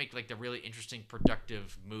don't make like the really interesting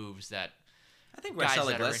productive moves that. I think guys Raisel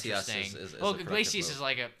that are Iglesias interesting. is well, a Iglesias move.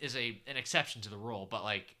 is like an exception to the rule, but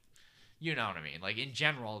like you know what I mean. Like in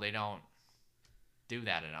general, they don't do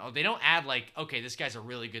that enough. They don't add like, okay, this guy's a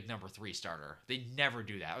really good number 3 starter. They never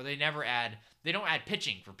do that, or they don't add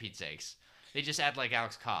pitching for Pete's sakes. They just add like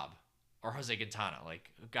Alex Cobb or Jose Quintana, like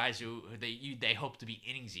guys who they hope to be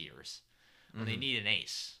innings eaters. When they need an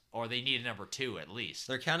ace or they need a number 2 at least.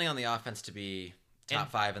 They're counting on the offense to be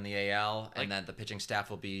top 5 in the AL, and then the pitching staff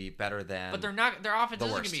will be better than. But they're not. Their offense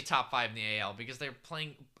isn't going to be top 5 in the AL because they're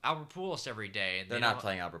playing Albert Pujols every day, and they're not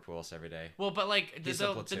playing Albert Pujols every day. Well, but like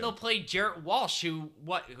then they'll play Jarrett Walsh, who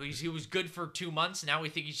he was good for 2 months. Now we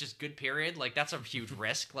think he's just good. Period. Like that's a huge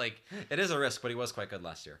risk. Like it is a risk, but he was quite good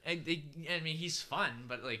last year. I mean, he's fun,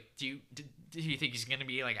 but like, do you think he's going to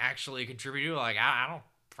be like actually a contributor? Like I don't.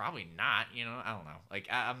 Probably not. You know, I don't know. Like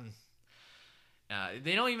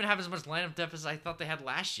they don't even have as much lineup depth as I thought they had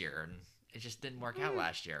last year, and it just didn't work out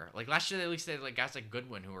last year. Like last year, at least they had like guys like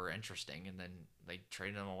Goodwin who were interesting, and then they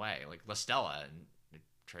traded them away, like La Stella, and they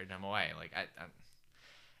traded him away. Like I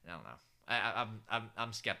don't know.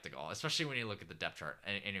 I'm skeptical, especially when you look at the depth chart.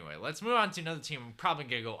 Anyway, let's move on to another team. I'm probably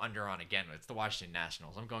gonna go under on again. It's the Washington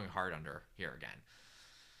Nationals. I'm going hard under here again.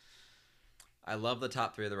 I love the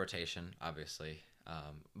top 3 of the rotation, obviously.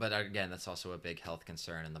 But again, that's also a big health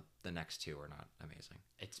concern, and the next 2 are not amazing.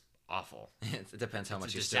 It's awful. It depends how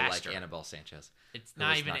much you still like Anibal Sanchez. It's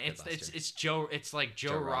not even. It's Joe. It's like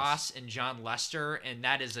Joe Ross and John Lester, and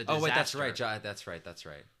that is a disaster. Oh wait, that's right. That's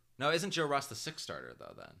right. No, isn't Joe Ross the 6th starter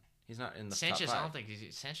though? Then he's not in the Sanchez. top 5. I don't think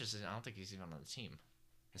he's even on the team.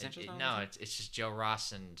 No, it's just Joe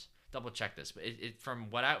Ross and double check this, but from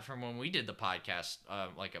when we did the podcast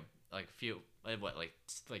like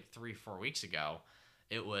 3-4 weeks ago.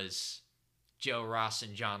 It was Joe Ross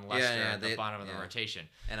and John Lester at the bottom of the rotation.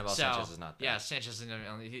 Anibal Sanchez is not there. Yeah, Sanchez isn't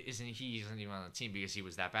even on the team because he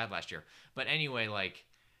was that bad last year. But anyway, like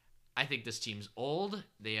I think this team's old.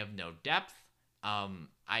 They have no depth.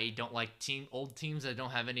 I don't like old teams that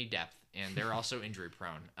don't have any depth, and they're also injury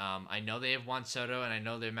prone. I know they have Juan Soto and I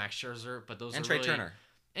know they have Max Scherzer, but those are Trey really, Turner.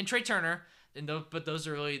 And Trey Turner. But those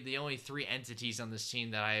are really the only 3 entities on this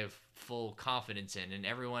team that I have full confidence in, and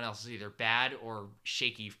everyone else is either bad or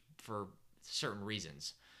shaky for certain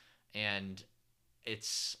reasons, and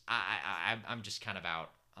I'm just kind of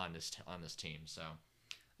out on this team. So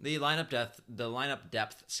the lineup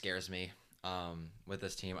depth scares me with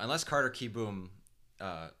this team, unless Carter Kieboom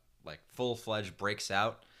like full-fledged breaks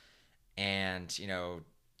out, and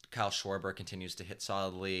Kyle Schwarber continues to hit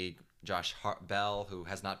solidly. Josh Bell, who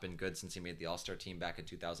has not been good since he made the All-Star team back in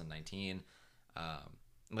 2019,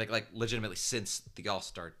 like legitimately since the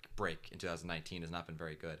All-Star break in 2019 has not been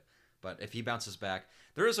very good. But if he bounces back,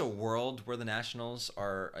 there is a world where the Nationals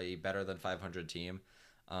are a better than 500 team.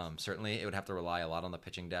 Certainly, it would have to rely a lot on the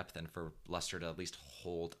pitching depth and for Lester to at least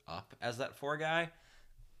hold up as that 4 guy.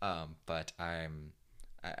 But I'm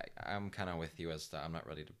kind of with you as to I'm not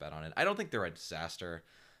ready to bet on it. I don't think they're a disaster.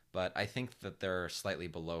 But I think that they're slightly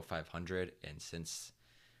below 500, and since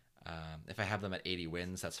if I have them at 80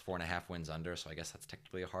 wins, that's 4.5 wins under, so I guess that's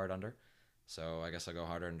technically a hard under. So I guess I'll go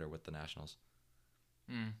hard under with the Nationals.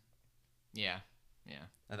 Yeah.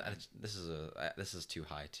 This is too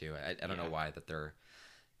high too. I don't know why that they're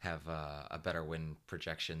have a better win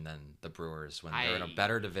projection than the Brewers when they're in a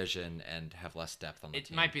better division and have less depth on the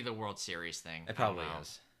team. It might be the World Series thing. It probably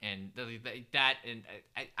is. And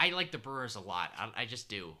I like the Brewers a lot. I just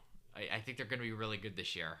do. I think they're going to be really good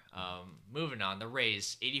this year. Moving on, the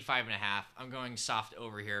Rays, 85.5. I'm going soft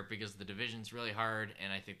over here because the division's really hard,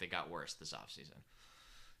 and I think they got worse this offseason.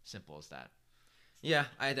 Simple as that. Yeah,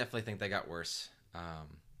 I definitely think they got worse.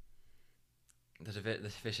 The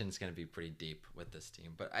division's going to be pretty deep with this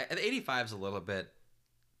team. But at 85 is a little bit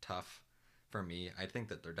tough for me. I think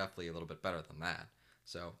that they're definitely a little bit better than that.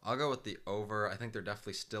 So I'll go with the over. I think they're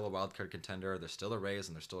definitely still a wild card contender. They're still a Rays,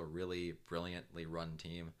 and they're still a really brilliantly run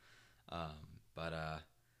team.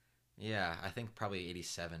 Yeah, I think probably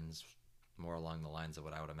 87's more along the lines of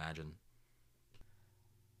what I would imagine.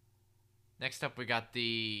 Next up, we got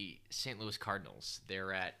the St. Louis Cardinals.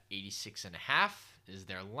 They're at 86.5 is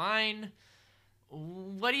their line.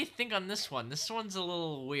 What do you think on this one? This one's a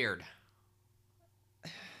little weird.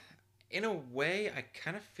 In a way, I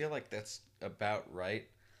kind of feel like that's about right.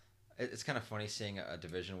 It's kind of funny seeing a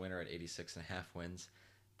division winner at 86.5 wins.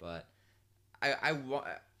 But I want,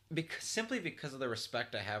 simply because of the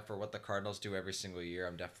respect I have for what the Cardinals do every single year,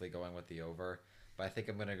 I'm definitely going with the over. But I think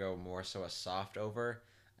I'm going to go more so a soft over.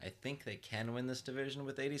 I think they can win this division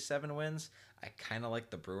with 87 wins. I kind of like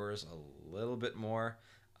the Brewers a little bit more.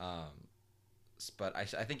 But I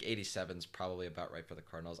think 87 is probably about right for the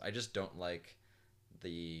Cardinals. I just don't like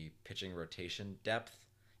the pitching rotation depth,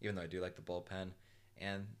 even though I do like the bullpen.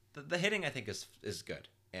 And the hitting, I think, is good.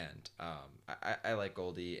 And I like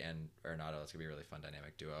Goldie and Arenado. It's going to be a really fun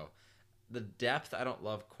dynamic duo. The depth, I don't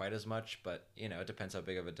love quite as much, but, it depends how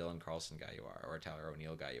big of a Dylan Carlson guy you are or a Tyler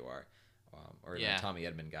O'Neill guy you are. Or a Tommy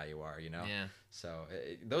Edman guy you are, Yeah. So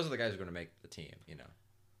those are the guys who are going to make the team,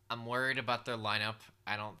 I'm worried about their lineup.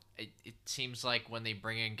 It seems like when they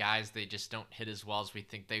bring in guys, they just don't hit as well as we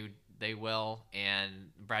think they will. And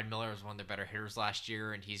Brad Miller was one of their better hitters last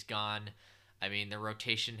year, and he's gone. I mean, their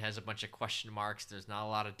rotation has a bunch of question marks. There's not a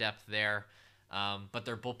lot of depth there. But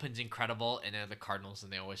their bullpen's incredible, and they're the Cardinals,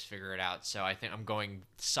 and they always figure it out. So I think I'm going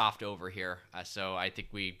soft over here. So I think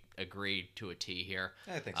we agreed to a T here.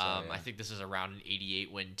 I think so, yeah. I think this is around an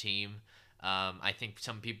 88-win team. I think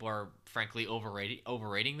some people are frankly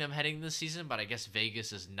overrating them heading this season, but I guess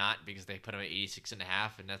Vegas is not because they put them at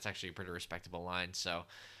 86.5, and that's actually a pretty respectable line. So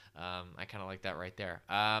I kind of like that right there.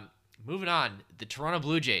 Moving on, the Toronto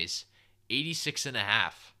Blue Jays,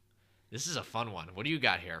 86.5. This is a fun one. What do you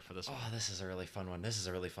got here for this one? Oh, this is a really fun one. This is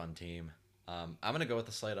a really fun team. I'm gonna go with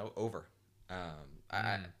the slight over.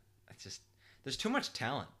 There's too much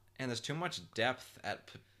talent and there's too much depth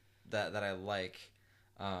that I like.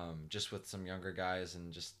 Just with some younger guys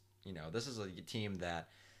and just this is a team that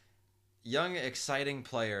young exciting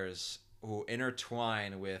players who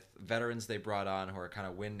intertwine with veterans they brought on who are kind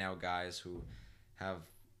of win now guys who have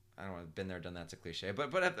been there done that's a cliche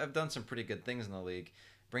but have done some pretty good things in the league.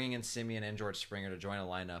 Bringing in Simeon and George Springer to join a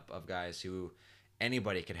lineup of guys who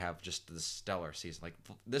anybody could have just the stellar season. Like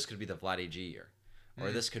this could be the Vladdy G year,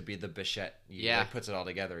 or this could be the Bichette year. Yeah, that puts it all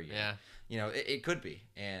together. Year. Yeah, it could be.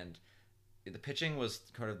 And the pitching was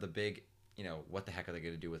kind of the big. What the heck are they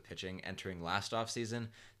going to do with pitching? Entering last off season,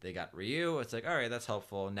 they got Ryu. It's like all right, that's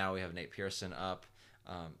helpful. Now we have Nate Pearson up,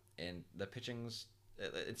 and the pitching's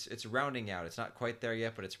it's rounding out. It's not quite there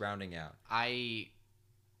yet, but it's rounding out.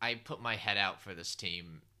 I put my head out for this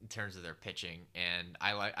team in terms of their pitching, and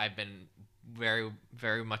I've been very,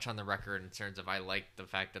 very much on the record in terms of I like the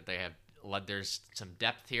fact that there's some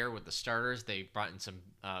depth here with the starters. They brought in some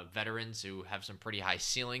veterans who have some pretty high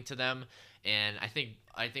ceiling to them, and I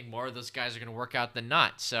think more of those guys are going to work out than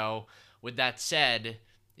not. So with that said,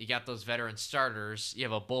 you got those veteran starters. You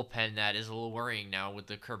have a bullpen that is a little worrying now with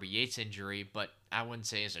the Kirby Yates injury, but I wouldn't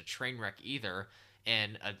say is a train wreck either.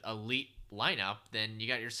 And an elite lineup, then you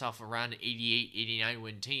got yourself around an 88, 89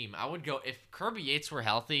 win team. I would go if Kirby Yates were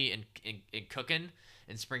healthy and cooking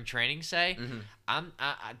in spring training, say. Mm-hmm.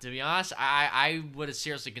 To be honest, I would have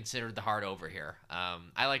seriously considered the hard over here.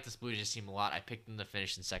 I like this Blue Jays team a lot. I picked them to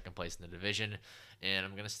finish in second place in the division, and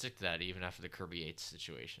I'm gonna stick to that even after the Kirby Yates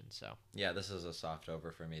situation. So yeah, this is a soft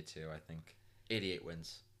over for me too. I think 88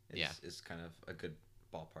 wins is kind of a good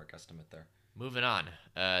ballpark estimate there. Moving on,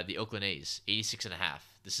 the Oakland A's, 86.5.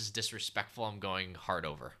 This is disrespectful. I'm going hard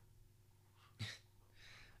over.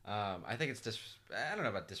 I think it's I don't know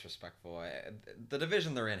about disrespectful. The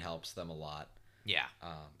division they're in helps them a lot. Yeah.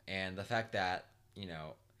 And the fact that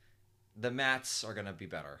the Mats are gonna be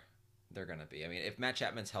better. They're gonna be. I mean, if Matt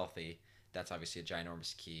Chapman's healthy, that's obviously a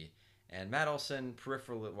ginormous key. And Matt Olson,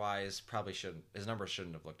 peripheral wise, probably shouldn't. His numbers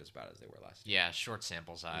shouldn't have looked as bad as they were last year. Yeah, short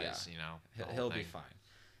sample size. Yeah. He'll be fine.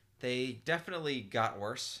 They definitely got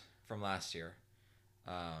worse from last year.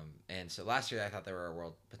 And so last year I thought they were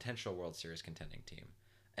a potential World Series contending team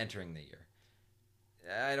entering the year.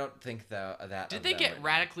 I don't think that. Did they get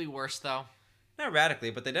radically worse though? Not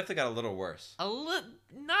radically, but they definitely got a little worse.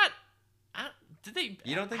 Not. Did they?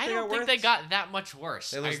 You don't think I they don't got think worse? they got that much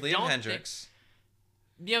worse. They lose Liam Hendricks.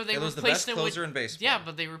 They lose the replaced best him closer with, in baseball. Yeah,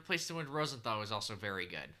 but they replaced him with Rosenthal, who was also very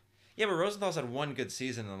good. Yeah, but Rosenthal's had one good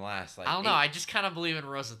season in the last I don't know. I just kind of believe in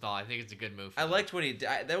Rosenthal. I think it's a good move. I liked what he did.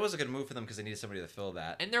 That was a good move for them because they needed somebody to fill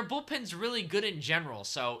that. And their bullpen's really good in general,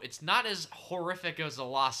 so it's not as horrific as a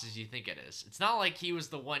loss as you think it is. It's not like he was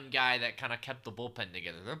the one guy that kind of kept the bullpen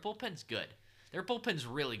together. Their bullpen's good. Their bullpen's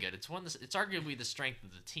really good. It's arguably the strength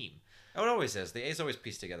of the team. Oh, it always is. The A's always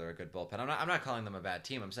piece together a good bullpen. I'm not calling them a bad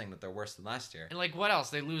team. I'm saying that they're worse than last year. And what else?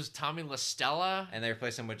 They lose Tommy La Stella, and they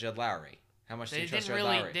replace him with Jed Lowry. How much do you trust Jed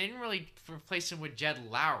Lowry? They didn't really replace him with Jed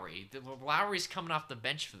Lowry. Lowry's coming off the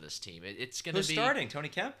bench for this team. It's going to be... Who's starting? Tony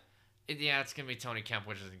Kemp? Yeah, it's going to be Tony Kemp,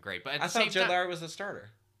 which isn't great. But I thought Jed Lowry was the starter.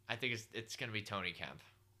 I think it's going to be Tony Kemp.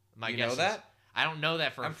 You know that? I don't know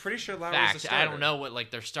that for I'm pretty sure Lauer's fact. the starter. I don't know what like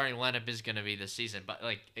their starting lineup is going to be this season, but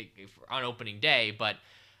like on opening day. But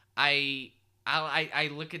I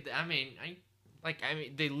look at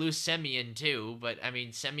they lose Semien too, but I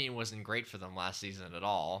mean Semien wasn't great for them last season at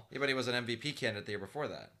all. Yeah, but he was an MVP candidate the year before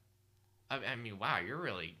that. I mean, wow, you're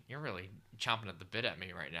really chomping at the bit at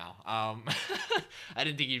me right now. I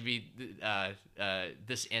didn't think you'd be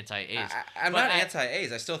this anti-A's. I'm not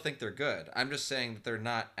anti-A's. I still think they're good. I'm just saying that they're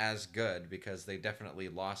not as good because they definitely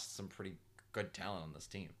lost some pretty good talent on this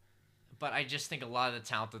team. But I just think a lot of the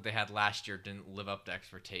talent that they had last year didn't live up to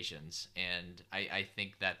expectations, and I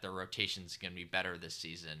think that their rotation's going to be better this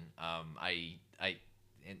season.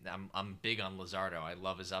 I'm big on Luzardo. I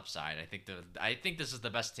love his upside. I think this is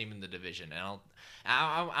the best team in the division. And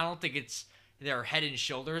I don't think they're head and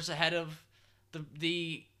shoulders ahead of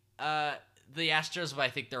the Astros, but I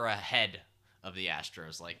think they're ahead of the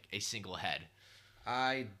Astros, like a single head.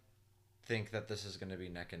 I think that this is going to be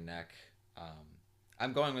neck and neck.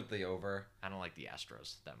 I'm going with the over. I don't like the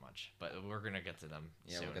Astros that much, but we're gonna get to them.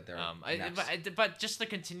 Yeah, soon. we'll get there. But just to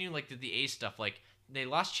continue like the A stuff, like they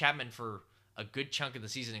lost Chapman for a good chunk of the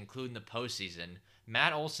season, including the postseason.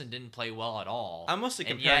 Matt Olson didn't play well at all. I'm mostly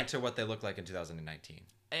comparing to what they looked like in 2019.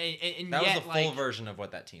 And that yet, was the full version of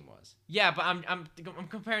what that team was. Yeah, but I'm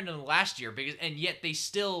comparing to last year yet they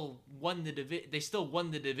still won the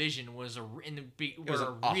division. Was a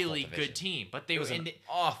really good team, but they were an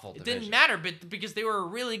awful division. It didn't matter, but because they were a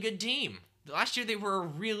really good team. Last year they were a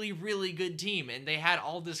really, really good team, and they had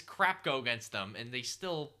all this crap go against them, and they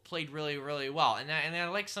still played really, really well. And I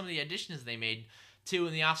like some of the additions they made too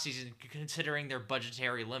in the offseason, considering their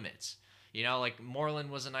budgetary limits. You know, like Moreland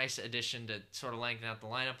was a nice addition to sort of lengthen out the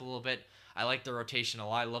lineup a little bit. I like the rotation a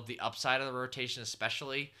lot. I love the upside of the rotation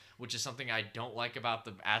especially, which is something I don't like about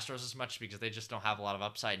the Astros as much because they just don't have a lot of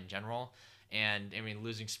upside in general. And, I mean,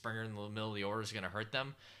 losing Springer in the middle of the order is going to hurt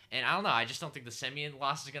them. And I don't know. I just don't think the Semien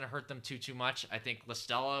loss is going to hurt them too much. I think La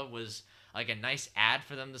Stella was like a nice ad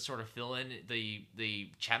for them to sort of fill in the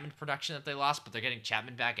Chapman production that they lost, but they're getting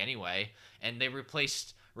Chapman back anyway. And they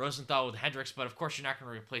replaced Rosenthal with Hendricks, but of course you're not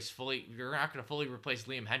going to fully replace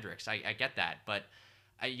Liam Hendricks. I get that, but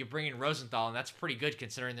you bring in Rosenthal, and that's pretty good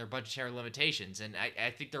considering their budgetary limitations. And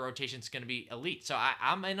I think their rotation's going to be elite. So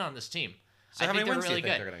I'm in on this team. So how many wins do you think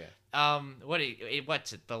they're going to get?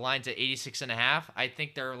 What's it? The line's at 86.5. I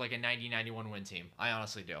think they're like a 90-91 win team. I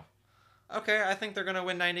honestly do. Okay, I think they're going to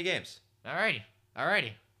win 90 games. Alrighty.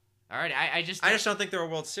 I just don't think they're a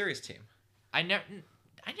World Series team. I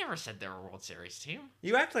never said they were a World Series team.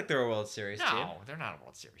 You act like they're a World Series team. No, they're not a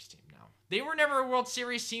World Series team. No, they were never a World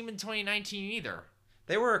Series team in 2019 either.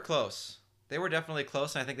 They were close. They were definitely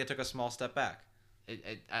close, and I think they took a small step back.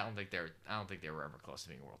 I don't think they were ever close to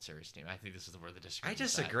being a World Series team. I think this is where the disagreement. I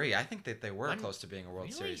disagree. I think that they were close to being a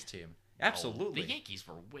World Series team. Absolutely. The Yankees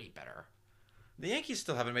were way better. The Yankees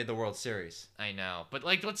still haven't made the World Series. I know, but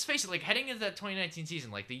like, let's face it. Like heading into that 2019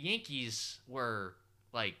 season, like the Yankees were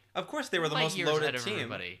like. Of course, they were the most loaded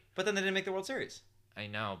team, but then they didn't make the World Series. I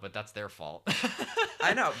know, but that's their fault.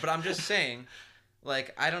 I know, but I'm just saying.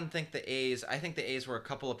 Like, I don't think the A's. I think the A's were a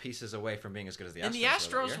couple of pieces away from being as good as the Astros. And the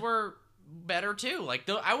Astros were better too. Like,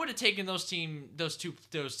 I would have taken those two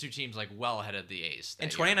teams like well ahead of the A's in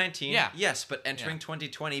 2019. Yeah, yes, but entering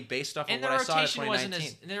 2020, based off of what I saw in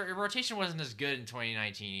 2019, their rotation wasn't as good in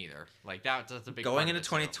 2019 either. Like that's a big going into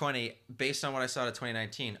 2020, based on what I saw in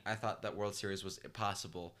 2019, I thought that World Series was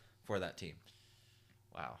possible for that team.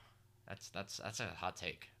 Wow. That's a hot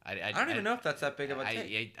take. I don't even know if that's that big of a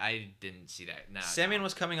take. I didn't see that. No, Semien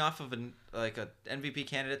was coming off of a MVP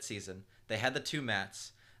candidate season. They had the two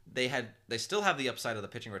Mats. They still have the upside of the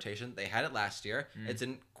pitching rotation. They had it last year. It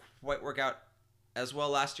didn't quite work out as well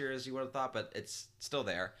last year as you would have thought, but it's still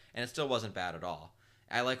there, and it still wasn't bad at all.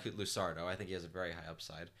 I like Luzardo. I think he has a very high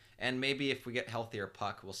upside. And maybe if we get healthier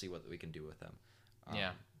Puck, we'll see what we can do with him.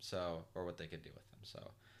 Or what they can do with him.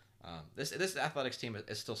 So. This Athletics team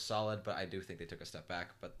is still solid, but I do think they took a step back.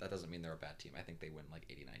 But that doesn't mean they're a bad team. I think they win like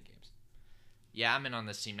 89 games. Yeah, I'm in on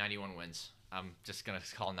this team. 91 wins. I'm just gonna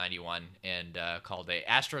call 91 and call the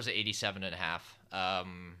Astros at 87.5.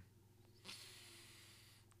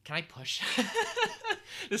 Can I push?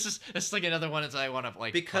 This is like another one that I want to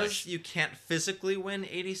like because push. You can't physically win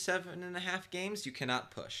 87.5 games. You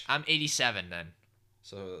cannot push. I'm 87 then.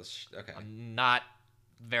 So okay. I'm not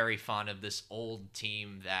very fond of this old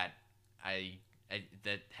team that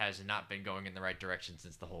that has not been going in the right direction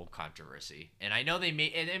since the whole controversy. And I know they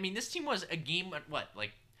made. I mean, this team was a game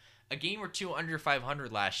or two under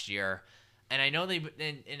 500 last year, and I know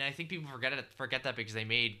and I think people forget that because they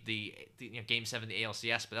made the Game 7 of the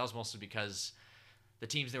ALCS, but that was mostly because the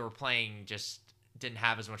teams they were playing just didn't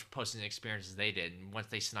have as much postseason experience as they did, and once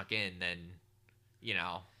they snuck in, then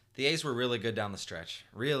the A's were really good down the stretch.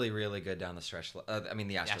 Really, really good down the stretch. The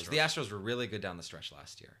Astros. The Astros were really good down the stretch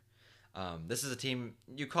last year. This is a team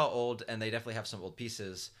you call old, and they definitely have some old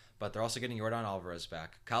pieces, but they're also getting Yordan Alvarez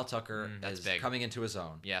back. Kyle Tucker is coming into his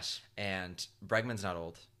own. Yes. And Bregman's not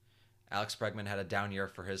old. Alex Bregman had a down year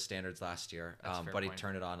for his standards last year, but he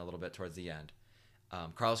turned it on a little bit towards the end.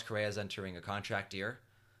 Carlos Correa is entering a contract year.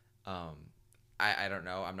 I don't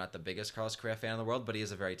know. I'm not the biggest Carlos Correa fan in the world, but he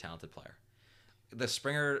is a very talented player. The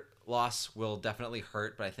Springer loss will definitely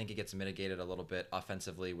hurt, but I think it gets mitigated a little bit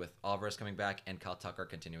offensively with Alvarez coming back and Kyle Tucker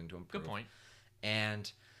continuing to improve. Good point.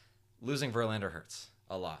 And losing Verlander hurts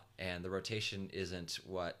a lot, and the rotation isn't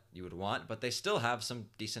what you would want, but they still have some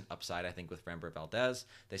decent upside, I think, with Framber Valdez.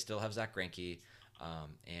 They still have Zach Greinke,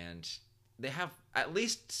 and they have at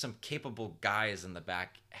least some capable guys in the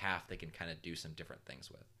back half they can kind of do some different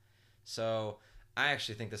things with. So I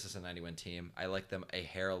actually think this is a 90-win team. I like them a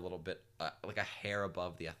hair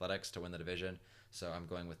above the Athletics to win the division, so I'm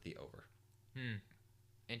going with the over.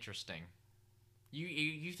 Interesting.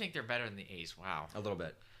 You think they're better than the A's? Wow. A little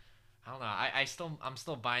bit. I don't know. I'm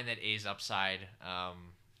still buying that A's upside.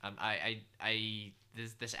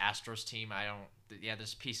 This Astros team,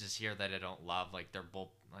 there's pieces here that I don't love. Like I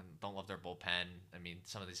don't love their bullpen. I mean,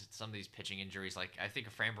 some of these pitching injuries. Like I think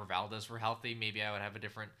if Framber Valdez were healthy, maybe I would have a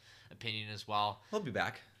different opinion as well. He'll be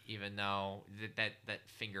back. Even though that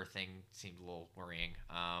finger thing seemed a little worrying.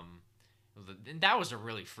 And that was a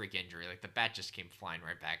really freak injury. Like the bat just came flying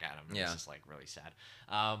right back at him. It was just like really sad.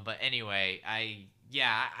 But anyway, I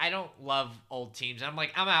don't love old teams. I'm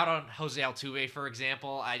out on Jose Altuve, for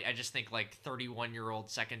example. I just think like 31-year-old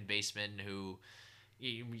second baseman who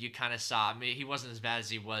you kind of saw. I mean, he wasn't as bad as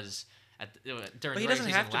he was during the regular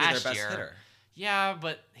season last year. Hitter. Yeah,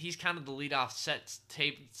 but he's kind of the leadoff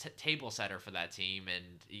table setter for that team, and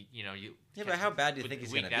but how bad do you think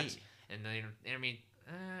he's going to be? And I mean.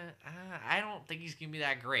 I don't think he's gonna be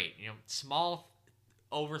that great. Small,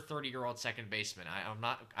 over 30-year-old second baseman.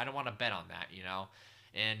 I don't want to bet on that.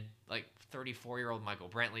 And like 34-year-old Michael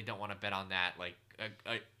Brantley, don't want to bet on that. Like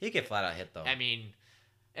he get flat out hit though. I mean,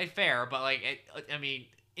 fair, but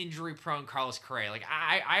injury-prone Carlos Correa. Like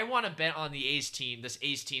I want to bet on the A's team. This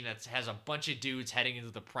A's team that has a bunch of dudes heading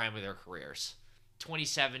into the prime of their careers.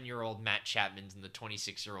 27-year-old Matt Chapman's and the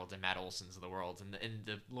 26-year-olds and Matt Olson's of the world, and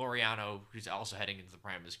the Laureano, who's also heading into the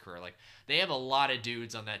prime of his career. Like they have a lot of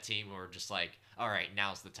dudes on that team who are just like, all right,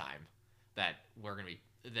 now's the time that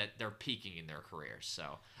they're peaking in their careers.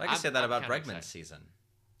 So I can say that about Bregman's season.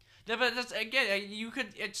 Yeah, but that's again,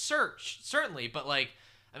 certainly, but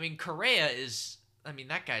Correa is.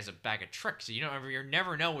 That guy's a bag of tricks. You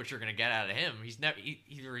never know what you're gonna get out of him.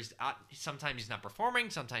 Sometimes he's not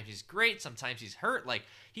performing, sometimes he's great, sometimes he's hurt. Like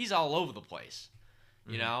he's all over the place,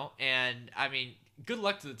 you know. And good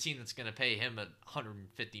luck to the team that's gonna pay him a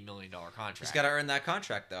 $150 million contract. He's got to earn that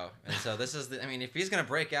contract though, and so this is if he's gonna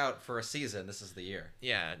break out for a season, this is the year.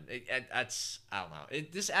 Yeah, that's I don't know.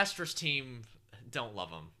 This Astros team, don't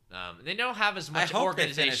love them. They don't have as much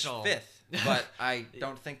organizational. They finish fifth. But I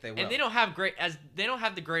don't think they will. And they don't have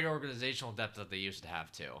the great organizational depth that they used to have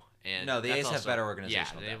too. And no, the A's have better organizational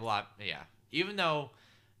depth. Yeah, they have a lot. Yeah, even though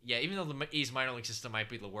the A's minor league system might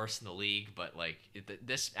be the worst in the league, but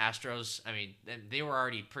this Astros, they were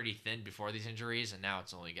already pretty thin before these injuries, and now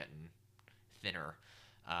it's only getting thinner.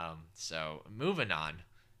 So moving on.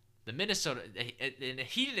 The Minnesota, in a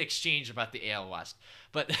heated exchange about the AL West,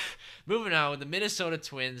 but moving on with the Minnesota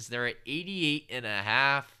Twins, they're at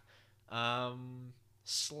 88.5.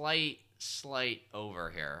 Slight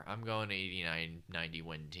over here. I'm going to 89-90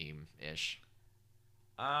 win team ish.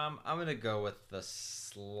 I'm gonna go with the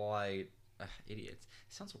slight 88. It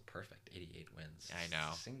sounds so perfect. 88 wins. I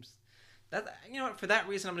know. Seems that what? For that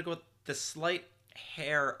reason, I'm gonna go with the slight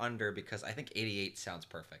hair under because I think 88 sounds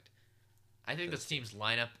perfect. I think this team's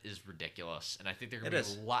lineup is ridiculous, and I think they're going to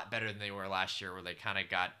be a lot better than they were last year, where they kind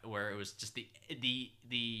of where it was just the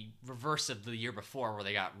reverse of the year before, where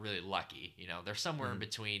they got really lucky. They're somewhere in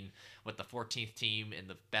between the 14th team and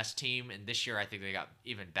the best team, and this year I think they got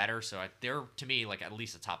even better. So they're, to me, at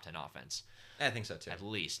least a top 10 offense. I think so too. At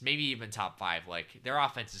least, maybe even top 5. Their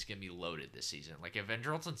offense is going to be loaded this season. If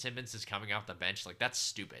Andrelton Simmons is coming off the bench, that's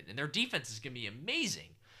stupid, and their defense is going to be amazing.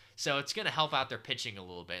 So it's going to help out their pitching a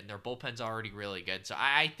little bit, and their bullpen's already really good. So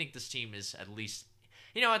I think this team is at least,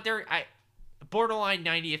 they're borderline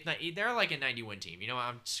 90. If not, they're like a 90-win team.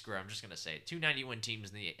 I'm just going to say it. 2 90-win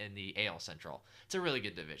teams in the AL Central. It's a really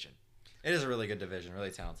good division. It is a really good division,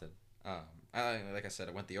 really talented. Like I said,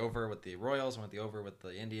 I went the over with the Royals, I went the over with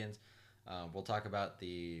the Indians. We'll talk about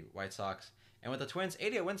the White Sox, and with the Twins,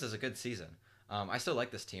 88 wins is a good season. I still like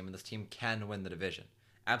this team, and this team can win the division.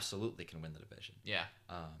 Absolutely can win the division. Yeah.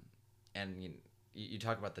 And you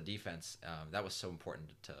talk about the defense. That was so important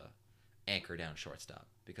to anchor down shortstop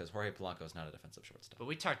because Jorge Polanco is not a defensive shortstop. But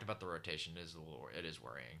we talked about the rotation. It is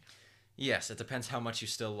worrying. Yes, it depends how much you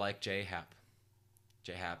still like J-Hap,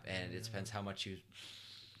 and it depends how much you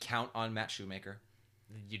count on Matt Shoemaker.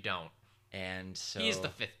 You don't. And so he is the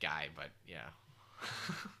fifth guy, but yeah.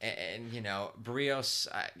 and Barrios,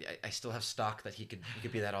 I still have stock that he could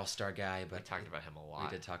be that all-star guy, but we talked about him a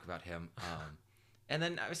lot. We did talk about him. And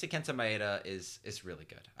then obviously Kenta Maeda is really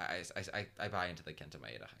good. I buy into the Kenta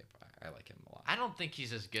Maeda hype. I like him a lot. I don't think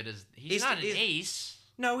he's as good as he's not an ace.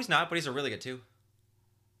 No, he's not, but he's a really good 2.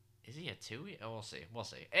 Is he a 2? Oh, we'll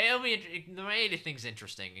see. The Maeda thing's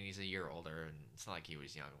interesting, and he's a year older, and it's not like he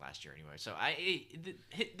was young last year anyway. So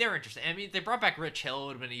they're interesting. I mean, they brought back Rich Hill. It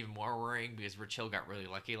would have been even more worrying because Rich Hill got really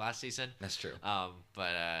lucky last season. That's true.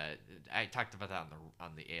 But I talked about that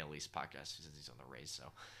on the AL East podcast because he's on the Rays. So,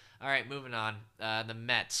 all right, moving on. The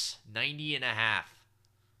Mets 90.5.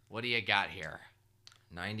 What do you got here?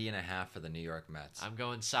 90.5 for the New York Mets. I'm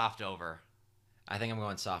going soft over. I think I'm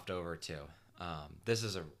going soft over too. This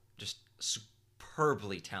is a just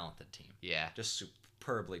superbly talented team. Yeah. Just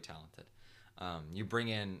superbly talented. You bring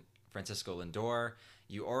in Francisco Lindor.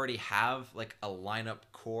 You already have like a lineup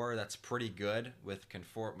core that's pretty good with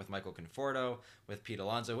Michael Conforto, with Pete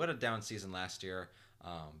Alonso, who had a down season last year.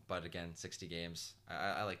 But again, 60 games.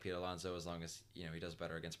 I like Pete Alonso as long as he does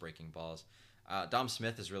better against breaking balls. Dom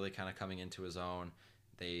Smith is really kind of coming into his own.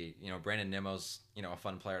 Brandon Nimmo's a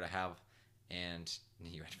fun player to have. And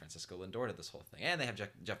you had Francisco Lindor to this whole thing. And they have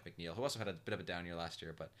Jeff McNeil, who also had a bit of a down year last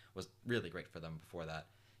year, but was really great for them before that.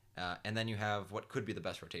 And then you have what could be the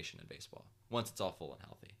best rotation in baseball, once it's all full and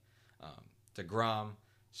healthy. DeGrom,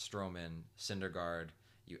 Stroman, Syndergaard.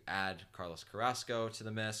 You add Carlos Carrasco to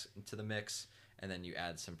the mix, and then you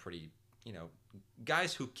add some pretty,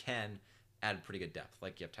 guys who can add pretty good depth.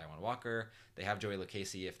 Like you have Taijuan Walker. They have Joey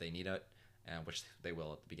Lucchesi if they need it, which they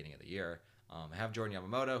will at the beginning of the year. I have Jordan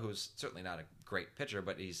Yamamoto, who's certainly not a great pitcher,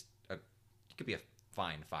 but he could be a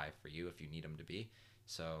fine 5 for you if you need him to be.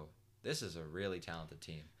 So this is a really talented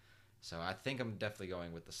team. So I think I'm definitely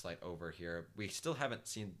going with the slight over here. We still haven't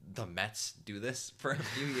seen the Mets do this for a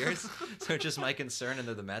few years, so it's just my concern, and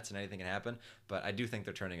they're the Mets, and anything can happen. But I do think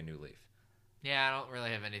they're turning a new leaf. Yeah, I don't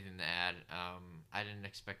really have anything to add. I didn't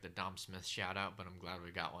expect the Dom Smith shout out, but I'm glad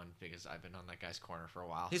we got one because I've been on that guy's corner for a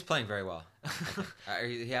while. He's playing very well.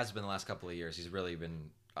 He has been the last couple of years. He's really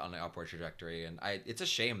been on an upward trajectory, and it's a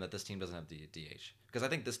shame that this team doesn't have the DH because I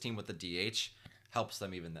think this team with the DH helps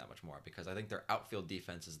them even that much more because I think their outfield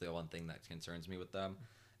defense is the one thing that concerns me with them.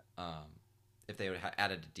 If they would have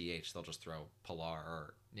added a DH, they'll just throw Pilar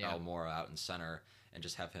or Almora out in center and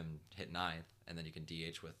just have him hit 9th, and then you can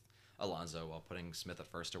DH with Alonso while putting Smith at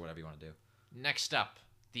first or whatever you want to do. Next up,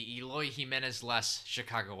 the Eloy Jimenez-less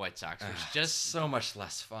Chicago White Sox, which just so much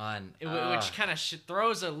less fun. Which kind of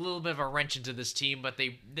throws a little bit of a wrench into this team, but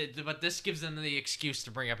but this gives them the excuse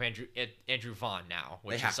to bring up Andrew Vaughn now,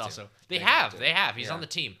 which is also they have. He's on the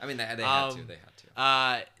team. I mean, they had to. They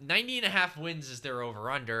had to. 90.5 wins is their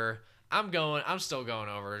over/under. I'm still going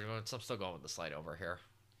over. I'm still going with the slight over here.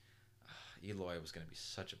 Eloy was going to be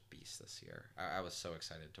such a beast this year. I was so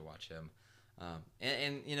excited to watch him.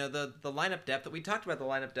 And the lineup depth that we talked about, the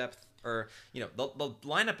lineup depth, or the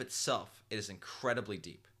lineup itself, it is incredibly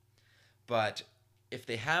deep. But if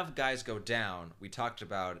they have guys go down, we talked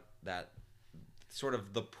about that sort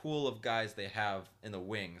of the pool of guys they have in the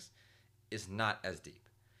wings is not as deep.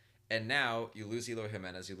 And now you lose Eloy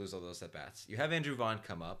Jimenez, you lose all those at bats. You have Andrew Vaughn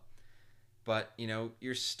come up. But,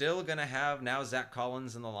 you're still going to have now Zach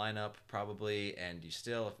Collins in the lineup probably, and you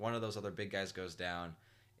still, if one of those other big guys goes down,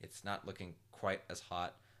 it's not looking quite as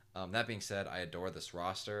hot. That being said, I adore this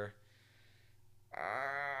roster.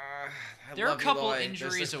 There are a couple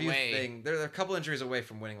injuries away. There are a couple injuries away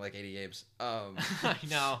from winning like 80 games. I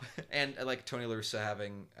know. And like Tony La Russa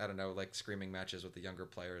having, I don't know, like screaming matches with the younger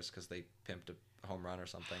players because they pimped a home run or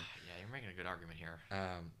something. Yeah, you're making a good argument here.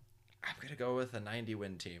 I'm going to go with a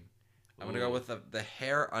 90-win team. I'm going to go with the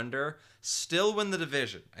hair under. Still win the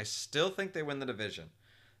division. I still think they win the division.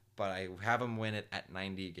 But I have them win it at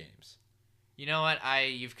 90 games. You know what?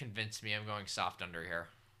 You've convinced me. I'm going soft under here.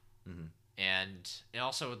 Mm-hmm. And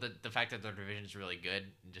also the fact that their division is really good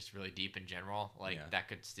and just really deep in general. That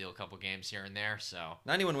could steal a couple games here and there. So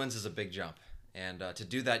 91 wins is a big jump. And to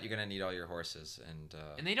do that, you're going to need all your horses. And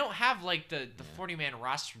they don't have like the 40-man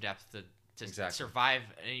roster depth to Exactly. survive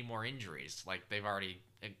any more injuries. Like they've already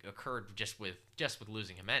occurred just with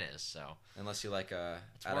losing Jimenez. So unless you like Adam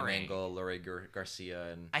worrying. Engel, Laurie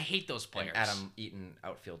Garcia, and I hate those players. and Adam Eaton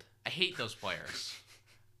outfield. I hate those players.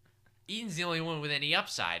 Eaton's the only one with any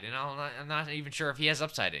upside, and I'm not even sure if he has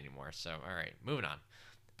upside anymore. So, all right, moving on.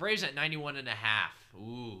 Braves at 91.5.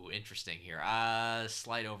 Ooh, interesting here.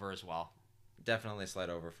 Slide over as well. Definitely slide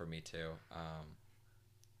over for me too.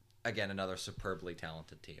 Again, another superbly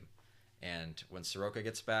talented team. And when Soroka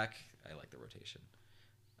gets back, I like the rotation.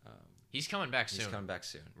 He's coming back soon. He's coming back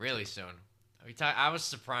soon. Really soon. I was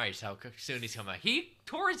surprised how soon he's coming back. He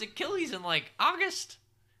tore his Achilles in like August.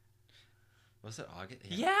 Was it August?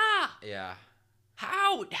 Yeah. Yeah.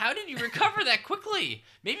 How did you recover that quickly?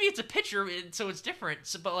 Maybe it's a pitcher, so it's different.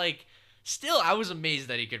 So, but like, still, I was amazed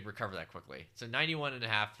that he could recover that quickly. So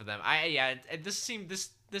 91.5 for them.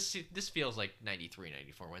 This feels like 93,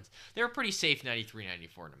 94 wins. They were pretty safe 93,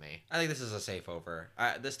 94 to me. I think this is a safe over.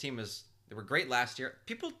 This team they were great last year.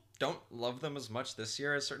 People don't love them as much this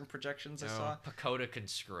year as certain projections I saw. Pacoda can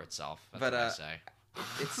screw itself. That's But, what I say.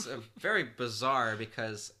 It's very bizarre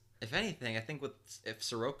because, if anything, I think if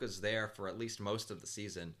Soroka's there for at least most of the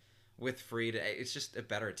season, with Fried, it's just a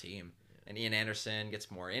better team. And Ian Anderson gets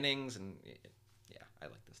more innings, and yeah, I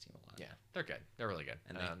like this team a lot. Yeah, they're good. They're really good.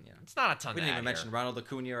 And it's not a ton. We didn't even mention Ronald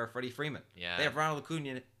Acuna or Freddie Freeman. Yeah, they have Ronald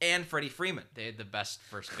Acuna and Freddie Freeman. They had the best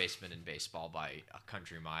first baseman in baseball by a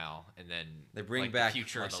country mile, and then they bring like, back the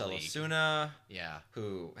future Marcell of the league. Osuna. Yeah,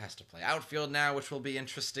 who has to play outfield now, which will be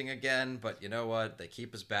interesting again. But you know what? They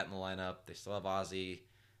keep his bat in the lineup. They still have Ozzy.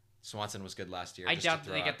 Swanson was good last year. I doubt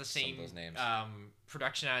they get the same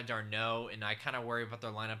production out of Darno, and I kind of worry about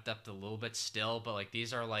their lineup depth a little bit still. But like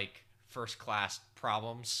these are like first class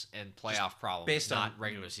problems and playoff problems, based not on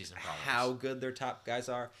regular season problems. How good their top guys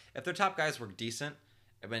are. If their top guys were decent,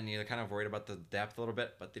 then you're kind of worried about the depth a little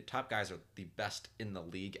bit. But the top guys are the best in the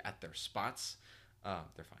league at their spots.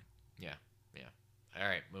 They're fine. Yeah. All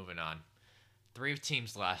right, moving on. 3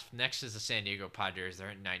 teams left. Next is the San Diego Padres.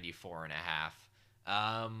 They're at 94.5.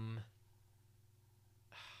 I'm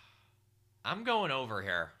going over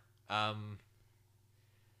here. I'm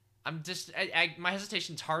just my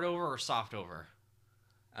hesitation's hard over or soft over.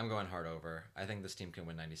 I'm going hard over. I think this team can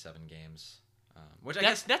win 97 games. Which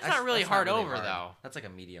that's not really hard over though. That's like a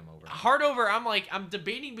medium over. Hard over. I'm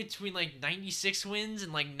debating between like 96 wins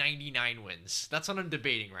and like 99 wins. That's what I'm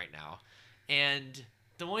debating right now. And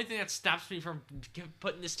the only thing that stops me from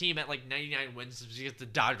putting this team at like 99 wins is because the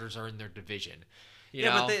Dodgers are in their division. You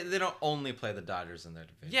know? But they don't only play the Dodgers in their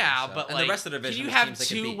division. Yeah, so. but and like, the rest of the division, can you have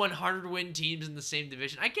 2 100-win teams in the same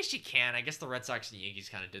division? I guess you can. I guess the Red Sox and Yankees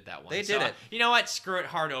kind of did that one. They did it. You know what? Screw it.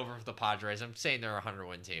 Hard over for the Padres. I'm saying they're a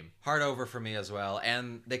 100-win team. Hard over for me as well,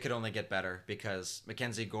 and they could only get better because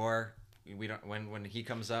Mackenzie Gore. We don't when he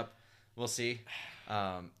comes up, we'll see.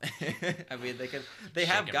 I mean, they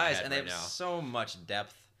have guys and they have so much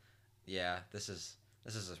depth. Yeah, this is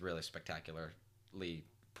a really spectacularly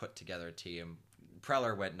put together team.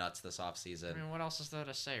 Preller went nuts this offseason. I mean, what else is there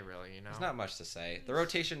to say, really? You know, there's not much to say. The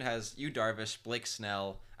rotation has Yu Darvish, Blake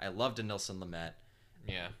Snell. I loved a Nilson Lamet.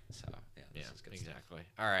 Yeah. So this is good exactly.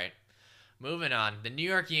 stuff. All right, moving on. The New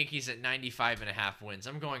York Yankees at 95.5 wins.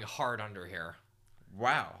 I'm going hard under here.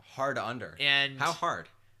 Wow, hard under. And how hard?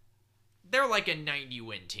 They're like a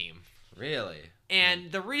 90-win team. Really?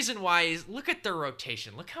 And the reson why is look at their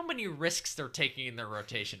rotation. Look how many risks they're taking in their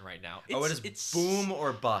rotation right now. It's boom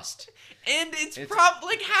or bust. And it's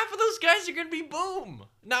probably like half of those guys are going to be boom.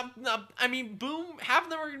 I mean, boom. Half of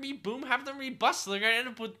them are going to be boom. Half of them are going to be bust. So they're going to end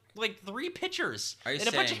up with like 3 pitchers. A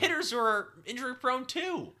bunch of hitters who are injury prone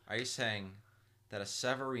too. Are you saying that a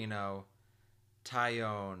Severino,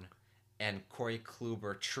 Tyone, and Corey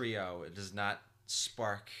Kluber trio does not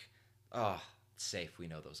spark... Oh... safe. We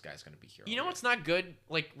know those guys going to be here. You know what's not good?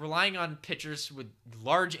 Like relying on pitchers with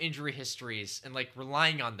large injury histories and like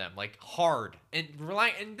relying on them like hard and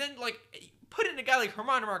then like put in a guy like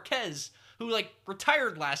German Marquez who like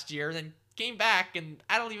retired last year, then came back, and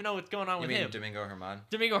I don't even know what's going on with him. Domingo German.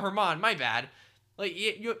 Domingo German, my bad. Like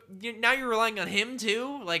you now you're relying on him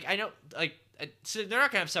too. Like I know like so they're not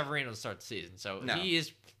gonna have Severino to start the season, so he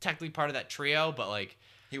is technically part of that trio, but like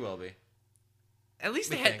he will be. At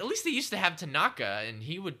least they used to have Tanaka, and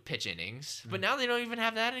he would pitch innings. But now they don't even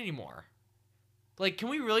have that anymore. Like, can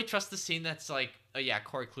we really trust this team that's like, oh yeah,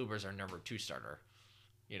 Corey Kluber's our number 2 starter,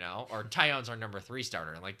 you know, or Tyone's our number 3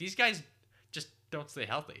 starter, and like these guys just don't stay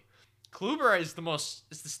healthy. Kluber is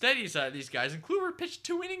the steadiest out of these guys, and Kluber pitched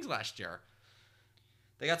 2 innings last year.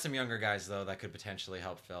 They got some younger guys though that could potentially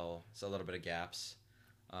help fill a little bit of gaps,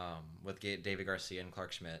 with David Garcia and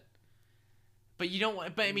Clark Schmidt. But you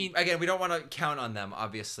don't. But I mean, again, we don't want to count on them,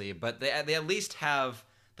 obviously, but they at least have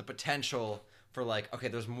the potential for like, okay,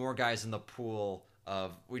 there's more guys in the pool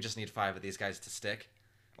of we just need 5 of these guys to stick,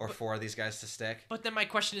 or 4 of these guys to stick. But then my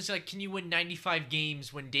question is like, can you win 95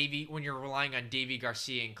 games when you're relying on Davey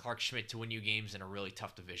Garcia and Clark Schmidt to win you games in a really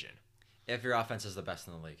tough division? If your offense is the best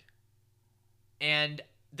in the league. And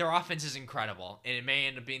their offense is incredible, and it may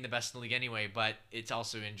end up being the best in the league anyway, but it's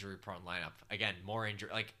also injury-prone lineup. Again, more injury.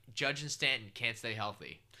 Like, Judge and Stanton can't stay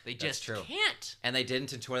healthy. They just can't. And they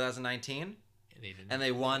didn't in 2019. And they didn't. And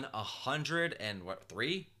they won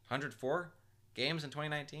 104 games in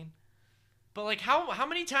 2019. But, like, how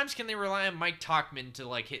many times can they rely on Mike Tauchman to,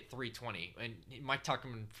 like, hit 320? And Mike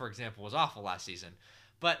Tauchman, for example, was awful last season.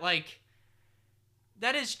 But, like...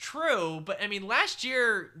 That is true, but I mean, last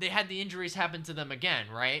year they had the injuries happen to them again,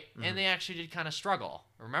 right? Mm-hmm. And they actually did kind of struggle.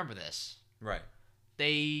 Remember this, right?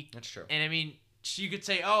 That's true. And I mean, you could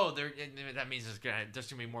say, oh, that means there's gonna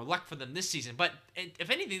be more luck for them this season. But if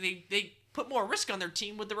anything, they put more risk on their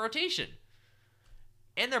team with the rotation,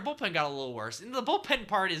 and their bullpen got a little worse. And the bullpen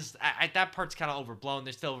part that part's kind of overblown.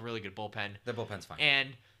 They're still a really good bullpen. The bullpen's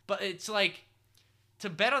fine. But it's like. To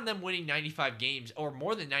bet on them winning 95 games or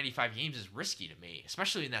more than 95 games is risky to me,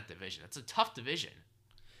 especially in that division. It's a tough division.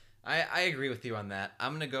 I agree with you on that.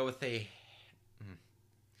 I'm going to go with a...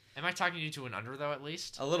 Am I talking you to an under, though, at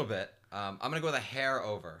least? A little bit. I'm going to go with a hair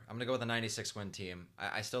over. I'm going to go with a 96-win team.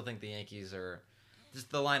 I still think the Yankees are... Just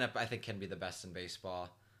the lineup, I think, can be the best in baseball,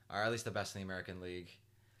 or at least the best in the American League.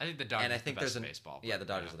 I think the Dodgers are the best in baseball. Yeah, the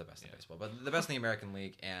Dodgers are the best in baseball. But the best in the American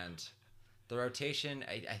League, and... The rotation,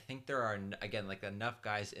 I think there are, again, like enough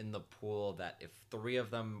guys in the pool that if 3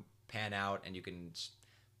 of them pan out and you can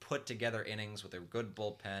put together innings with a good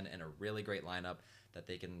bullpen and a really great lineup, that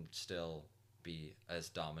they can still be as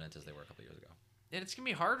dominant as they were a couple years ago. And it's going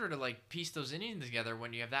to be harder to, like, piece those innings together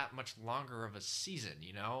when you have that much longer of a season,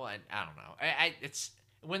 you know? I don't know. It's...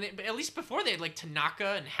 at least before they had like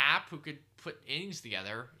Tanaka and Happ who could put innings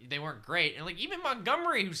together, they weren't great. And like even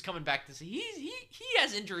Montgomery, who's coming back to see, he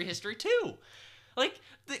has injury history too. Like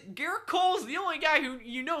Garrett Cole's the only guy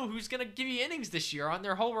who's gonna give you innings this year on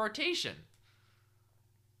their whole rotation.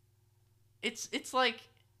 It's like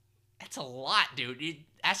that's a lot, dude.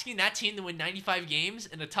 Asking that team to win 95 games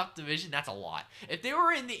in a tough division, that's a lot. If they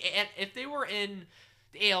were in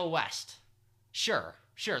the AL West, sure,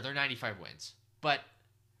 they're 95 wins, but.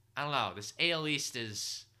 I don't know. This AL East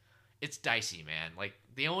it's dicey, man. Like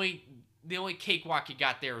the only cakewalk you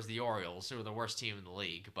got there was the Orioles, who were the worst team in the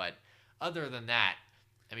league. But other than that,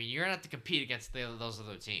 I mean, you're gonna have to compete against those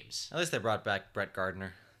other teams. At least they brought back Brett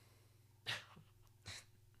Gardner.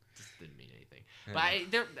 This didn't mean anything.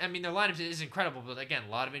 But their lineup is incredible. But again,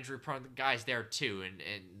 a lot of injury-prone guys there too, and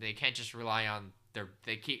they can't just rely on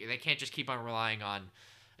they can't just keep on relying on.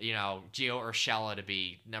 You know, Gio Urshela to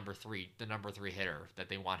be the number 3 hitter that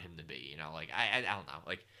they want him to be. You know, like I don't know,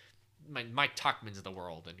 like Mike Tuchman's of the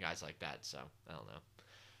world and guys like that. So I don't know.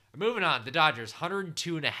 Moving on, the Dodgers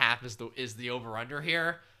 102.5 is the over under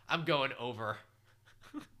here. I'm going over.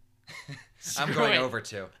 I'm going over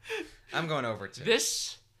too.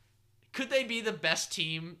 This could they be the best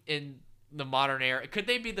team in the modern era? Could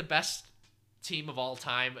they be the best team of all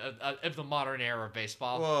time of the modern era of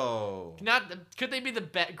baseball? Whoa! Could they be the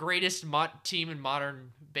greatest team in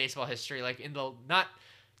modern baseball history? Like in the not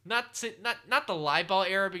the live ball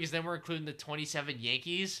era, because then we're including the 27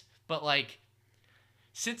 Yankees, but like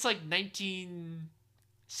since like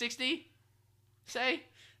 1960, say.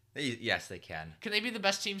 Yes, they can. Can they be the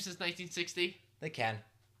best team since 1960? They can.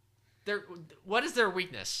 What is their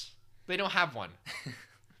weakness? They don't have one.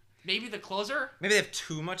 Maybe the closer. Maybe they have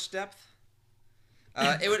too much depth.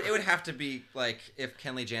 It would have to be like if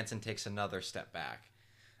Kenley Jansen takes another step back,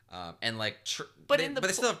 and like, but they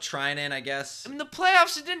still have Trinan, I guess. In the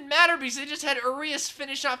playoffs, it didn't matter because they just had Urias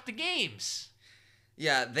finish off the games.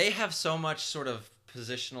 Yeah, they have so much sort of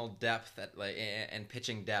positional depth and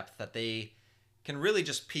pitching depth that they can really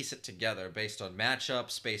just piece it together based on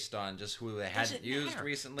matchups, based on just who they hadn't used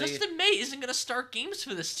recently. Dustin May isn't going to start games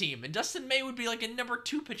for this team, and Dustin May would be like a number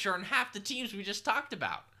 2 pitcher on half the teams we just talked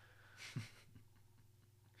about.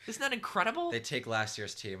 Isn't that incredible? They take last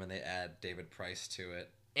year's team and they add David Price to it.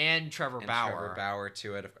 And Trevor Bauer. Trevor Bauer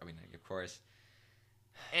to it. I mean, of course.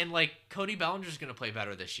 And, like, Cody Bellinger's going to play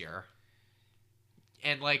better this year.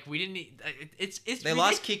 And, like, we didn't... It's They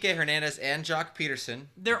lost Kike Hernandez and Jock Peterson.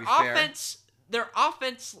 Their offense...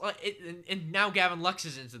 and now Gavin Lux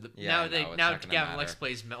is into the... Yeah, now Gavin Lux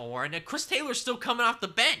plays more. And Chris Taylor's still coming off the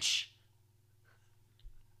bench.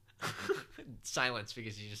 silence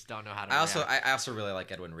because you just don't know how to react. I also really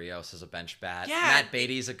like Edwin Rios as a bench bat. Yeah, Matt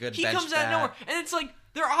Beatty's a good bench bat. He comes out of nowhere, and it's like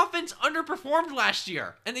their offense underperformed last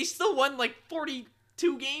year, and they still won like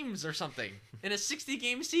 42 games or something in a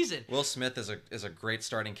 60-game season. Will Smith is a great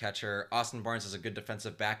starting catcher. Austin Barnes is a good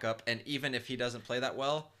defensive backup, and even if he doesn't play that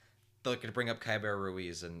well, they could bring up Kyber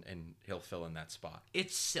Ruiz and he'll fill in that spot.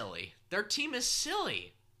 It's silly. Their team is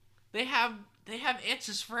silly. They have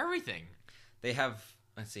answers for everything. They have,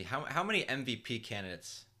 let's see, how many MVP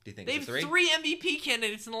candidates do you think? They have three MVP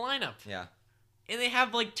candidates in the lineup. Yeah. And they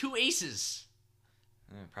have like 2 aces.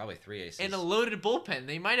 Probably 3 aces. And a loaded bullpen.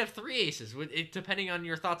 They might have 3 aces, depending on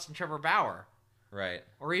your thoughts on Trevor Bauer. Right.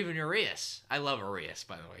 Or even Urias. I love Urias,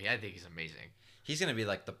 by the way. I think he's amazing. He's going to be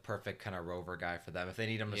like the perfect kind of rover guy for them. If they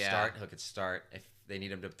need him to start, he could start. If they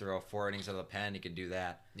need him to throw 4 innings out of the pen, he can do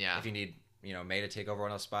that. Yeah. If you need, May to take over one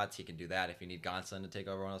of those spots, he can do that. If you need Gonsolin to take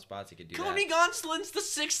over one of those spots, he can do that. Cody Gonsolin's the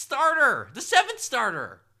 6th starter. The 7th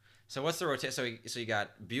starter. So what's the rotation? So you got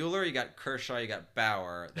Buehler, you got Kershaw, you got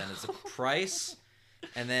Bauer. Then it's Price,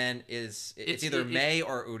 and then it's either May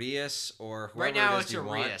or Urias or whoever right now it is it's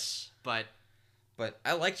Urias, but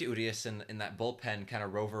I liked Urias in that bullpen kind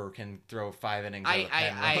of rover can throw 5 innings.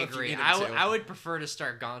 I agree. I would prefer to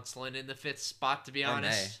start Gonsolin in the 5th spot, to be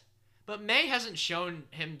honest. May. But May hasn't shown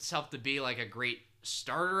himself to be like a great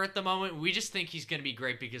starter at the moment. We just think he's going to be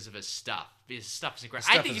great because of his stuff. His stuff is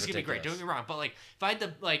incredible. I think he's going to be great. Don't get me wrong. But like, if I had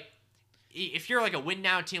to if you're like a win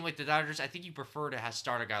now team like the Dodgers, I think you prefer to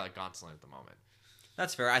start a guy like Gonsolin at the moment.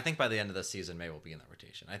 That's fair. I think by the end of the season, May will be in that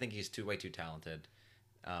rotation. I think he's way too talented.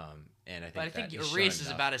 And I think Urias is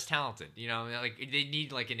about as talented. Like they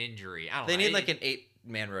need like an injury. I don't know. They need like an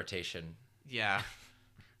 8-man rotation. Yeah.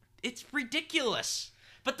 It's ridiculous.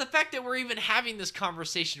 But the fact that we're even having this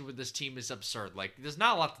conversation with this team is absurd. Like, there's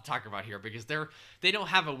not a lot to talk about here because they don't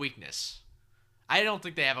have a weakness. I don't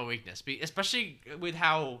think they have a weakness, especially with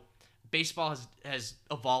how baseball has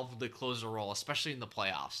evolved with the closer role, especially in the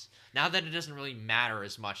playoffs. Now that it doesn't really matter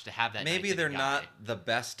as much to have that. Maybe they're not the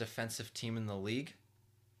best defensive team in the league.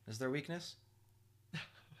 Is their weakness?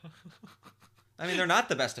 I mean, they're not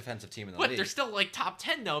the best defensive team in the league. But they're still like top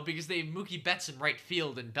 10 though because they have Mookie Betts in right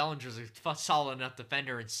field and Bellinger's a solid enough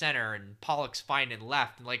defender in center and Pollock's fine in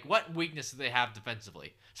left. And like, what weakness do they have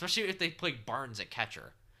defensively? Especially if they play Barnes at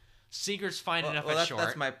catcher. Seager's fine enough at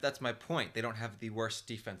short. That's my point. They don't have the worst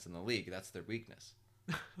defense in the league. That's their weakness.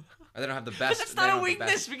 Or they don't have the best. But that's not a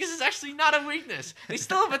weakness because it's actually not a weakness. They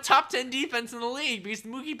still have a top 10 defense in the league because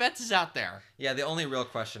Mookie Betts is out there. Yeah, the only real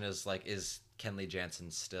question is Kenley Jansen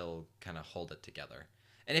still kind of hold it together?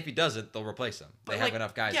 And if he doesn't, they'll replace him. They have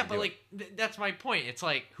enough guys to do it. That's my point. It's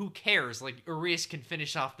like, who cares? Like, Urias can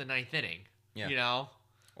finish off the 9th inning,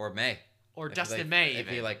 Or May. Or Dustin May, if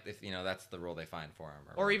that's the role they find for him.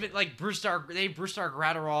 Or even, like, they have Brusdar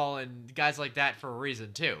Graterol and guys like that for a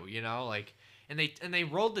reason, too, And they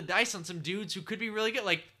rolled the dice on some dudes who could be really good,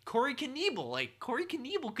 like Corey Knebel. Like, Corey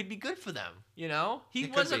Knebel could be good for them, He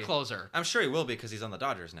was a closer. I'm sure he will be because he's on the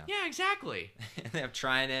Dodgers now. Yeah, exactly. And they have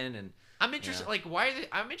Trinan and... I'm interested,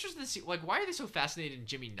 I'm interested to see, why are they so fascinated in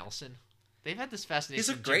Jimmy Nelson? They've had this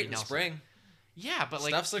fascination with Jimmy Nelson. He's great in spring. Yeah, but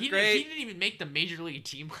like, he didn't even make the major league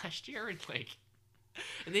team last year,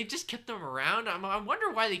 and they just kept him around. I wonder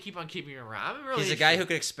why they keep on keeping him around. He's a guy who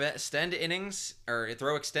could extend innings or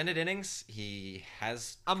throw extended innings. He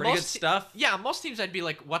has pretty good stuff. Yeah, most teams I'd be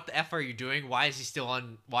like, "What the f are you doing? Why is he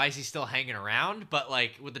still hanging around?" But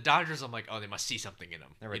like with the Dodgers, I'm like, "Oh, they must see something in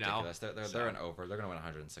him." They're ridiculous. They're an over. They're going to win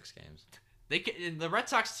 106 games. The Red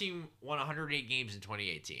Sox team won 108 games in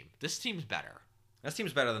 2018. This team's better. This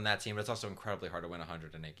team's better than that team, but it's also incredibly hard to win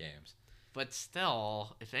 108 games. But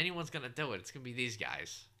still, if anyone's gonna do it, it's gonna be these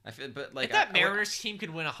guys. If that Mariners team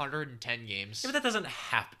could win 110 games. Yeah, but that doesn't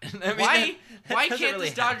happen. Why can't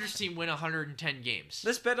this Dodgers team win 110 games?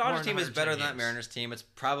 This Dodgers team is better than that Mariners team. It's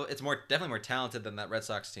definitely more talented than that Red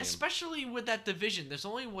Sox team. Especially with that division. There's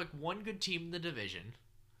only like one good team in the division.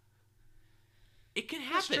 It can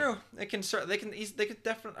happen. That's true. They could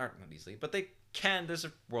definitely not easily, but they can. There's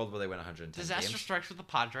a world where they win 110 Disaster games. strikes with the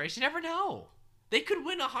Padres. You never know. They could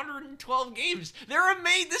win 112 games. They're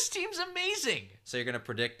amazing. This team's amazing. So you're going to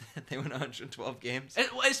predict that they win 112 games?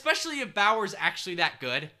 Especially if Bauer's actually that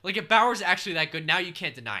good. Like, if Bauer's actually that good, now you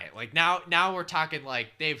can't deny it. Like, now we're talking, like,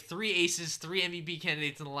 they have 3 aces, 3 MVP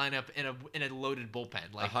candidates in the lineup, in a loaded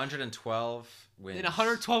bullpen. Like, 112 wins. And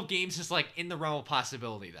 112 games is, like, in the realm of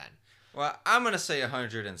possibility then. Well, I'm going to say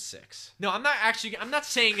 106. No, I'm not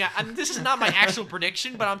saying this is not my actual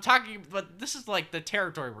prediction, but this is like the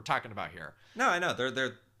territory we're talking about here. No, I know.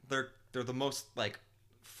 They're the most like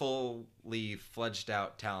fully fledged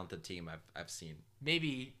out talented team I've seen.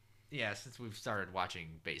 Maybe Yeah, since we've started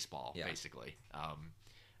watching baseball, Yeah. basically.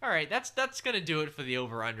 All right, that's gonna do it for the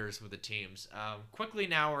over/unders with the teams. Quickly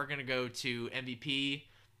now, we're gonna go to MVP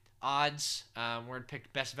odds. We're gonna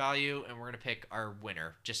pick best value, and we're gonna pick our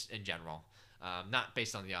winner, just in general, not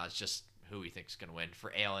based on the odds, just who we think is gonna win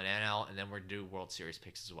for AL and NL, and then we're gonna do World Series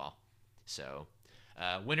picks as well. So,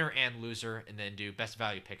 winner and loser, and then do best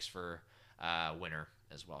value picks for winner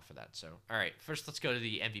as well for that. So, all right, first let's go to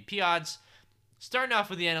the MVP odds. Starting off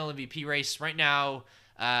with the NL MVP race right now,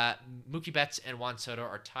 Mookie Betts and Juan Soto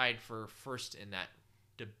are tied for first in that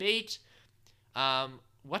debate.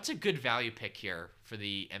 What's a good value pick here for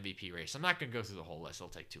the MVP race? I'm not gonna go through the whole list; it'll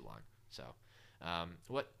take too long. So,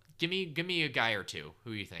 what? Give me a guy or two.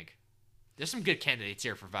 Who you think? There's some good candidates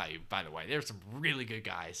here for value, by the way. There's some really good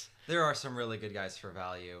guys. There are some really good guys for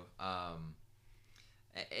value. And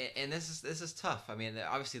this is tough. I mean,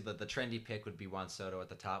 obviously the trendy pick would be Juan Soto at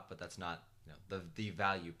the top, but that's not the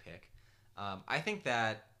value pick. I think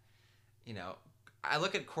that I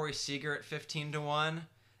look at Corey Seager at 15-1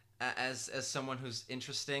 as someone who's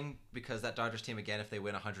interesting because that Dodgers team, again, if they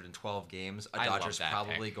win 112 games, Dodgers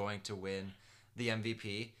probably pick. going to win the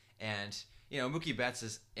MVP. And Mookie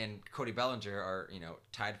Betts and Cody Bellinger are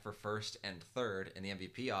tied for first and third in the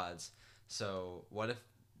MVP odds. So what if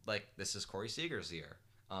this is Corey Seager's year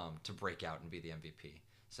to break out and be the MVP?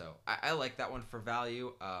 So I like that one for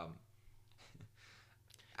value.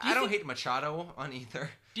 I don't hate Machado on either.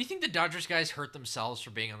 Do you think the Dodgers guys hurt themselves for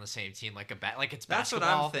being on the same team like it's That's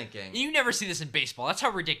basketball? what I'm thinking. You never see this in baseball. That's how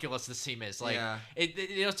ridiculous this team is. Like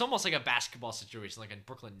it's almost like a basketball situation, like a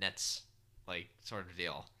Brooklyn Nets sort of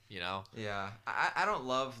deal. Yeah, I don't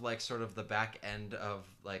love sort of the back end of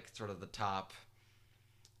sort of the top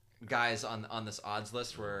guys on this odds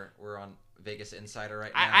list. We're on Vegas Insider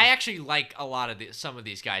right now. I actually like a lot of some of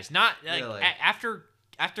these guys. Not really.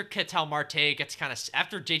 After Ketel Marte gets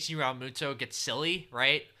after JT Realmuto gets silly,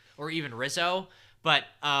 right? Or even Rizzo, but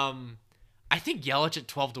I think Yelich at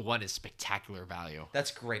 12-1 is spectacular value.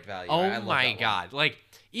 That's great value. Oh my god!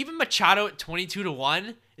 Even Machado at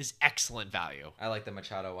 22-1 is excellent value. I like the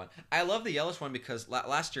Machado one. I love the Yelich one because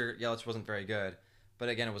last year Yelich wasn't very good, but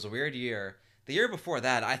again it was a weird year. The year before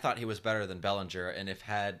that, I thought he was better than Bellinger, and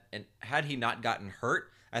had he not gotten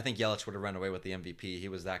hurt, I think Yelich would have run away with the MVP. He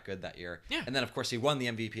was that good that year. Yeah. And then, of course, he won the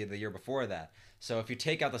MVP the year before that. So if you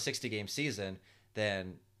take out the 60-game season,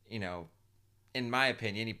 then, in my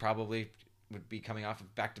opinion, he probably would be coming off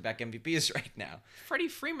of back-to-back MVPs right now. Freddie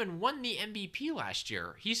Freeman won the MVP last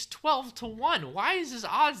year. He's 12-1. Why is his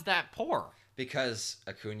odds that poor? Because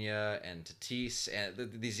Acuna and Tatis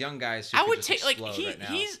and these young guys who I could would just take explode right now.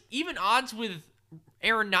 he's even odds with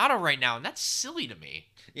Arenado right now, and that's silly to me.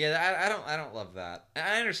 Yeah, I don't love that.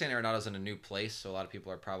 I understand Arenado's in a new place, so a lot of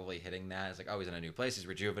people are probably hitting that. It's he's in a new place, he's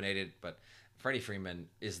rejuvenated, but Freddie Freeman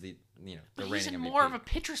is the reigning MVP. He's in more of a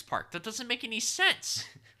pitcher's park. That doesn't make any sense.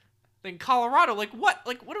 Than Colorado, what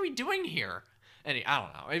are we doing here? I don't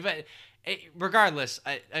know. But regardless,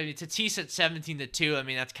 I mean, Tatis at 17-2. I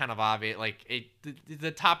mean, that's kind of obvious.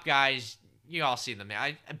 The top guys, you all see them.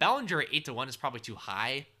 Bellinger at 8-1 is probably too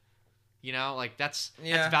high. That's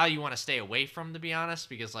value you want to stay away from, to be honest,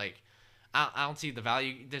 because I don't see the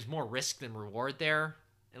value. There's more risk than reward there,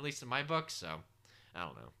 at least in my book. So I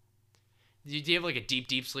don't know. Do you have a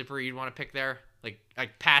deep sleeper you'd want to pick there,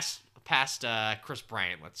 past Chris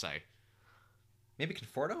Bryant, let's say? Maybe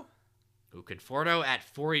Conforto. Ooh, Conforto at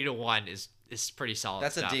 40-1 is pretty solid.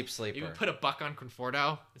 That's stuff. a deep sleeper. You would put a buck on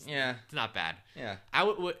Conforto. It's not bad. Yeah.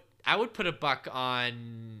 I would put a buck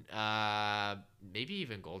on maybe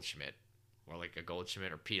even Goldschmidt, or a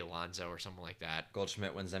Goldschmidt or Pete Alonso or something like that.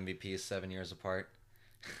 Goldschmidt wins MVPs 7 years apart.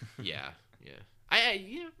 yeah.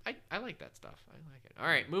 I like that stuff. I like it. All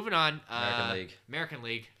right, moving on. American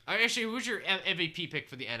League. Actually, who's your MVP pick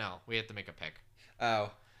for the NL? We have to make a pick.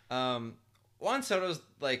 Juan Soto's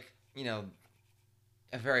a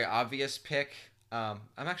very obvious pick. I'm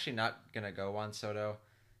actually not gonna go Juan Soto.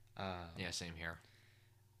 Same here.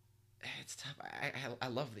 It's tough. I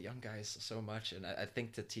love the young guys so much, and I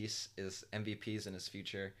think Tatis is MVPs in his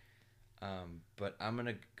future. But I'm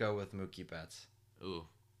gonna go with Mookie Betts. Ooh,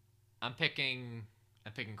 I'm picking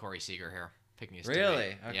Corey Seager here. Picking his really?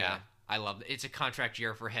 teammate. Okay. Yeah, I love it. It's a contract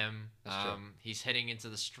year for him. That's true. He's hitting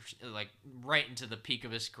into right into the peak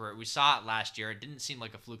of his career. We saw it last year. It didn't seem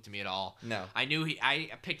like a fluke to me at all. No.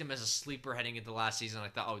 I picked him as a sleeper heading into last season. I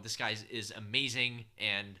thought, this guy is amazing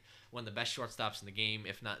and one of the best shortstops in the game,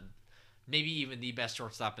 if not maybe even the best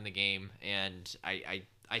shortstop in the game. And I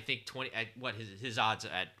think his odds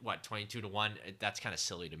at 22-1. That's kind of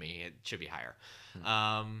silly to me. It should be higher.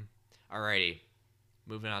 Alrighty,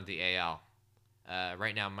 moving on to the AL.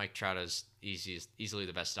 Right now, Mike Trout is easily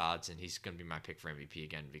the best odds, and he's going to be my pick for MVP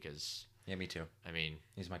again because. Yeah, me too. I mean,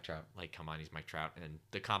 he's Mike Trout. Like, come on, he's Mike Trout, and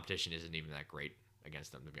the competition isn't even that great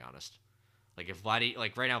against them, to be honest. Like if Vladdy,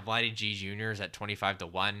 like right now, Vladdy G Jr. is at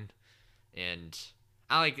 25-1, and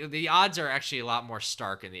I like the odds are actually a lot more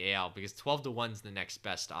stark in the AL because 12-1 is the next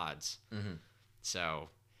best odds. Mm-hmm. So,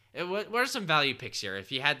 what are some value picks here?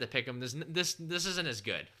 If you had to pick them, this isn't as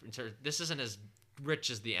good. This isn't as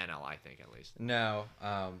rich as the NL, I think, at least. No,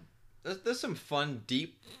 there's some fun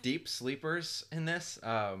deep sleepers in this.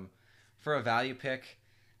 For a value pick,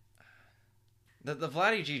 the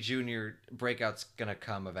Vladdy G Jr. breakout's gonna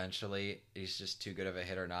come eventually. He's just too good of a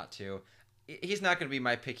hitter not to. He's not gonna be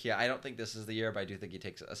my pick here. I don't think this is the year, but I do think he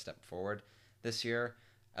takes a step forward this year.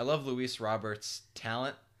 I love Luis Roberts'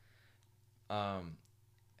 talent.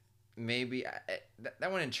 Maybe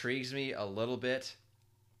that one intrigues me a little bit,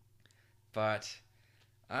 but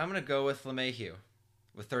I'm gonna go with LeMahieu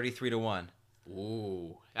with 33-1.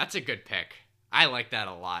 Ooh, that's a good pick. I like that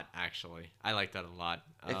a lot, actually. I like that a lot.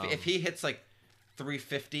 If he hits like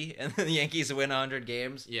 350 and the Yankees win 100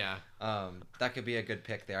 games, yeah, that could be a good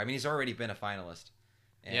pick there. I mean, he's already been a finalist.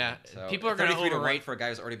 And yeah, so people are going to overrate for a guy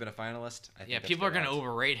who's already been a finalist. I think people are going to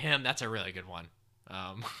overrate him. That's a really good one.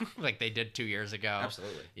 Like they did 2 years ago.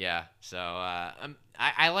 Absolutely. Yeah. So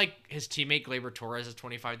I like his teammate Gleyber Torres is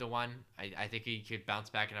 25-1. I think he could bounce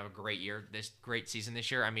back and have a great season this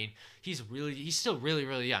year. I mean, he's still really,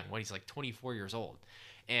 really young. He's like 24 years old,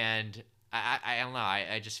 and I don't know.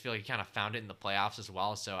 I just feel like he kind of found it in the playoffs as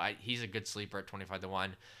well. So he's a good sleeper at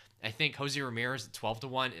 25-1. I think Jose Ramirez at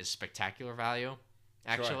 12-1 is spectacular value.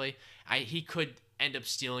 Actually, sure. He could end up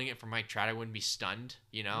stealing it from Mike Trout. I wouldn't be stunned,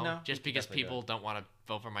 No, just because people don't want to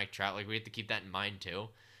vote for Mike Trout. Like we have to keep that in mind too.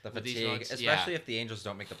 The fatigue, especially if the Angels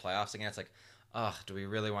don't make the playoffs again. It's like, do we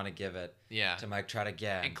really want to give it to Mike Trout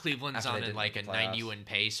again? And Cleveland's on in like a 9-win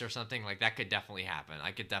pace or something. Like that could definitely happen.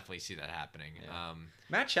 I could definitely see that happening. Yeah.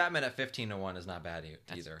 Matt Chapman at 15-1 is not bad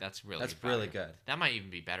either. That's really good. That might even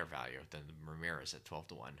be better value than Ramirez at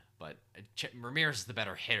 12-1. But Ramirez is the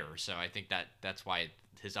better hitter, so I think that's why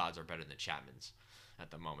his odds are better than Chapman's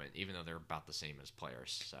at the moment, even though they're about the same as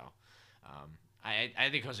players. So I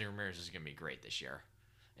think Jose Ramirez is going to be great this year,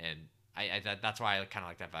 and that's why I kind of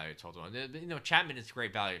like that value at 12-1. Chapman is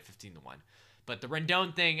great value at 15-1, but the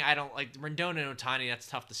Rendon thing, I don't like. Rendon and Ohtani, that's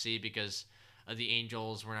tough to see because of the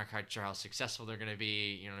Angels. We're not quite sure how successful they're going to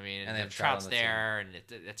be. You know what I mean? And if Trout's there, and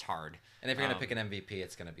it's hard. And if you're going to pick an MVP,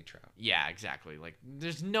 it's going to be Trout. Yeah, exactly. Like,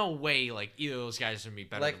 there's no way like either of those guys are going to be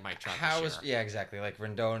better than Mike Trout this year. Yeah, exactly. Like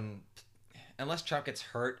Rendon, unless Trout gets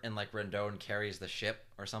hurt and like Rendon carries the ship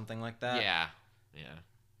or something like that. Yeah.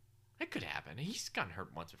 It could happen. He's gotten hurt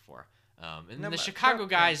once before. And the Chicago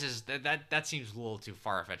guys is that seems a little too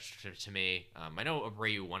far fetched to me. I know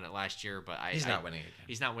Abreu won it last year, but he's not winning it again.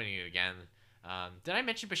 He's not winning it again. Did I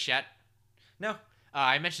mention Bichette? No.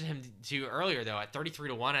 I mentioned him to you earlier though at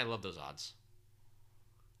 33-1. I love those odds.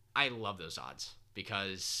 I love those odds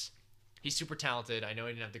because he's super talented. I know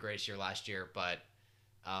he didn't have the greatest year last year, but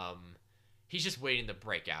he's just waiting to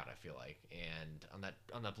break out, I feel like. And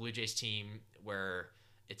on that Blue Jays team where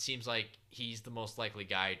it seems like he's the most likely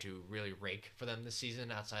guy to really rake for them this season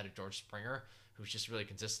outside of George Springer, who's just really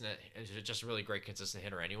consistent, just a really great consistent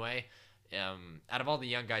hitter anyway. Out of all the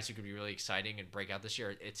young guys who could be really exciting and break out this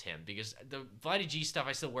year, it's him. Because the Vladdy G stuff,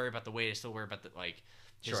 I still worry about the weight. I still worry about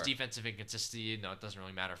his defensive inconsistency. No, it doesn't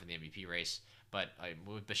really matter for the MVP race. But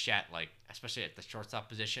with Bichette, especially at the shortstop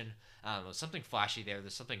position, there's something flashy there.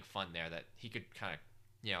 There's something fun there that he could kind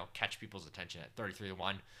of, catch people's attention at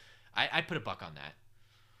 33-1. I'd put $1 on that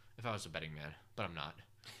if I was a betting man, but I'm not.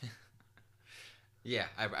 Yeah,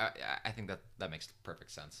 I think that makes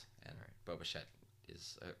perfect sense. And Bo Bichette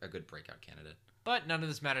is a good breakout candidate. But none of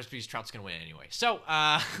this matters because Trout's going to win anyway. So,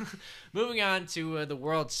 moving on to the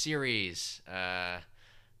World Series, the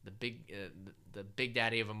big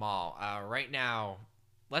daddy of them all. Right now,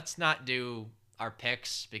 let's not do our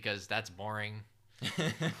picks because that's boring.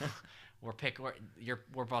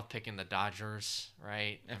 We're both picking the Dodgers,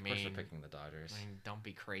 right? Of course, we're picking the Dodgers. I mean, don't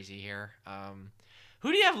be crazy here.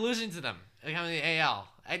 Who do you have losing to them? Like, the AL.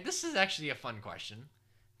 This is actually a fun question.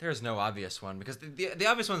 There's no obvious one because the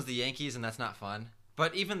obvious one's the Yankees, and that's not fun.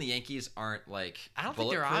 But even the Yankees aren't I don't think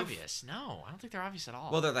they're obvious. No, I don't think they're obvious at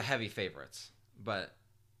all. Well, they're the heavy favorites, but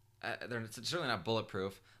they're certainly not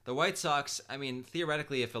bulletproof. The White Sox, I mean,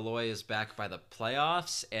 theoretically, if Eloy is back by the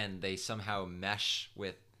playoffs and they somehow mesh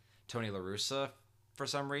with Tony La Russa for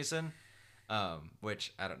some reason,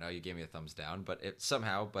 which I don't know, you gave me a thumbs down, but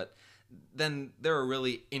then they're a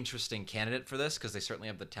really interesting candidate for this because they certainly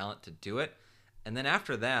have the talent to do it. And then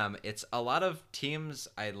after them, it's a lot of teams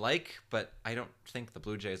I like, but I don't think the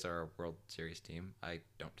Blue Jays are a World Series team. I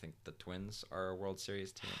don't think the Twins are a World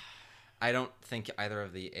Series team. I don't think either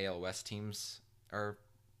of the AL West teams are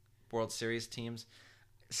World Series teams.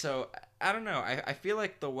 So, I don't know. I feel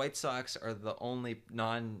like the White Sox are the only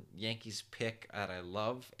non-Yankees pick that I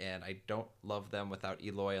love, and I don't love them without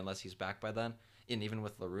Eloy unless he's back by then. And even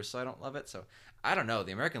with La Russa, I don't love it. So, I don't know.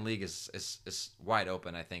 The American League is wide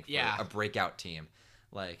open, I think, for a breakout team.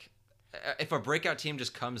 Like, if a breakout team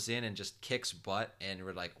just comes in and just kicks butt, and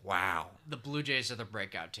we're like, wow. The Blue Jays are the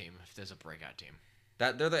breakout team, if there's a breakout team.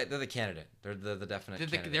 They're the candidate. They're the definite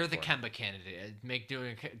candidate. They're the Kemba candidate.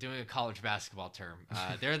 Doing a college basketball term.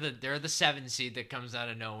 They're the 7 seed that comes out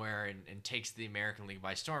of nowhere and takes the American League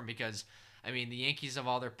by storm because, I mean, the Yankees have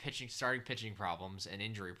all their starting pitching problems and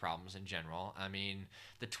injury problems in general. I mean,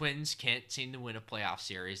 the Twins can't seem to win a playoff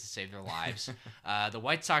series to save their lives. The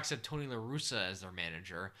White Sox have Tony La Russa as their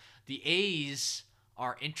manager. The A's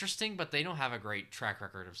are interesting, but they don't have a great track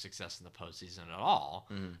record of success in the postseason at all.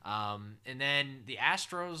 And then the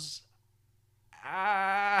Astros,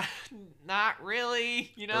 not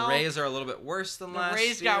really. You know, the Rays are a little bit worse than last year. The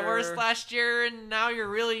Rays got worse last year, and now you're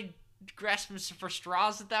really grasping for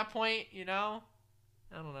straws at that point. You know,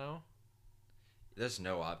 I don't know. There's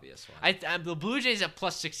no obvious one. The Blue Jays at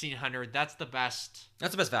plus 1,600. That's the best.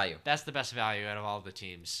 That's the best value. That's the best value out of all the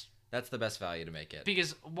teams. That's the best value to make it.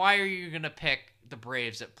 Because why are you going to pick the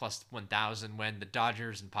Braves at plus 1,000 when the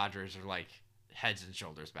Dodgers and Padres are like heads and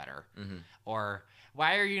shoulders better? Or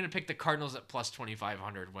why are you going to pick the Cardinals at plus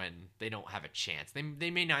 2,500 when they don't have a chance?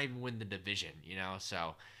 They may not even win the division, you know?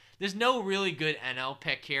 So there's no really good NL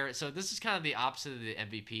pick here. So this is kind of the opposite of the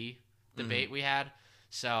MVP debate we had.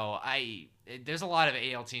 So there's a lot of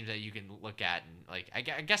AL teams that you can look at. And like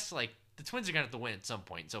I guess like the Twins are going to have to win at some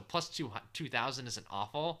point. So plus 2,000 isn't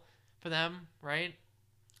awful for them, right?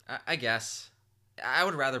 I guess. I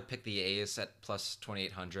would rather pick the A's at plus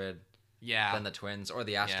 2,800 than the Twins, or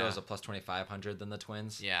the Astros at plus 2,500 than the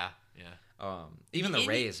Twins. Yeah. Even the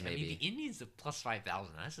Rays, maybe. I mean, the Indians at plus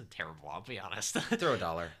 5,000. That's terrible, I'll be honest. Throw a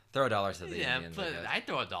dollar. Throw a dollar to the Indians. Yeah, but I'd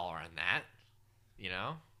throw $1 on that. You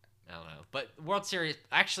know? I don't know. But World Series,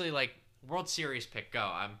 actually, like, World Series pick, go.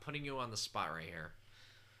 I'm putting you on the spot right here.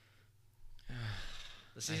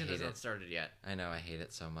 The season hasn't started yet. I know, I hate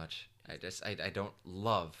it so much. I don't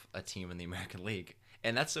love a team in the American League.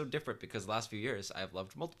 And that's so different because the last few years I've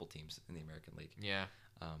loved multiple teams in the American League. Yeah.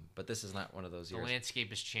 But this is not one of those years. The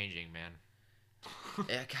landscape is changing, man.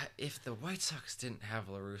 If the White Sox didn't have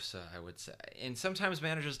La Russa, I would say. And sometimes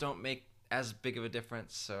managers don't make as big of a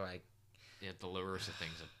difference, so Yeah, the La Russa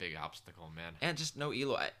thing's a big obstacle, man. And just no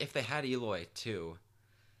Eloy. If they had Eloy, too.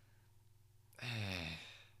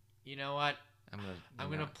 You know what? I'm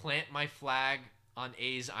gonna plant my flag on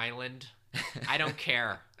A's Island. I don't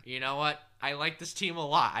care. You know what? I like this team a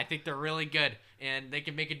lot. I think they're really good, and they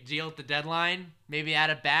can make a deal at the deadline. Maybe add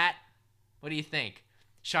a bat. What do you think?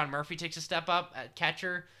 Sean Murphy takes a step up at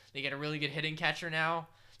catcher. They get a really good hitting catcher now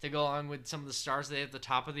to go along with some of the stars they have at the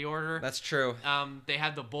top of the order. That's true. They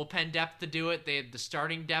have the bullpen depth to do it. They have the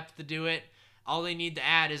starting depth to do it. All they need to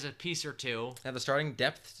add is a piece or two. Have the starting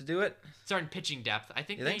depth to do it? Starting pitching depth. I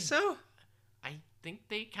think. You think so? I think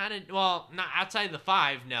they kind of, well, not outside the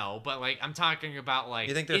 5, no, but like I'm talking about like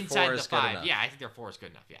you think their inside 4 the is 5. good enough? Yeah, I think their 4 is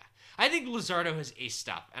good enough. Yeah, I think Luzardo has ace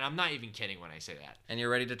stuff, and I'm not even kidding when I say that. And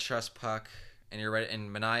you're ready to trust Puck, and you're ready,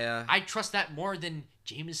 and Manaea. I trust that more than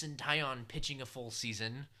Jameson Taillon pitching a full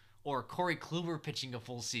season, or Corey Kluber pitching a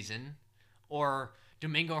full season, or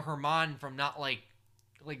Domingo Germán from not like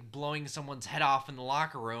blowing someone's head off in the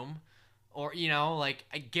locker room, or like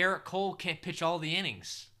Garrett Cole can't pitch all the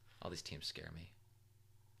innings. All these teams scare me.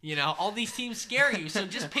 All these teams scare you, so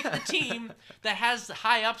just pick the team that has the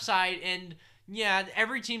high upside, and yeah,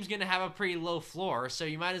 every team's going to have a pretty low floor, so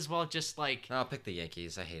you might as well just like... I'll pick the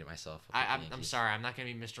Yankees. I hate it myself. I'm sorry, I'm not going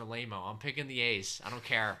to be Mr. Lamo. I'm picking the A's. I don't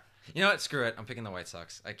care. You know what? Screw it. I'm picking the White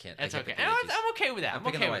Sox. I can't. That's okay. I'm okay with that. I'm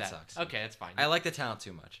picking okay the with White that. Sox. Okay, that's fine. I like the talent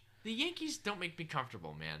too much. The Yankees don't make me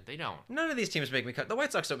comfortable, man. They don't. None of these teams make me the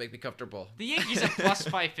White Sox don't make me comfortable. The Yankees at plus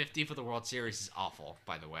 550 for the World Series is awful,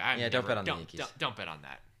 by the way. Don't bet on the Yankees. Don't bet on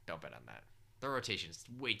that. Don't bet on that. Their rotation is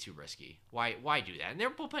way too risky. Why do that? And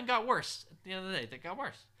their bullpen got worse at the end of the day. They got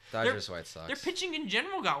worse. White Sox. Their pitching in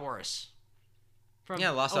general got worse.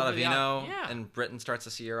 Lost Ottavino, and Britton starts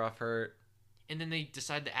the year off hurt. And then they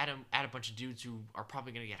decide to add a bunch of dudes who are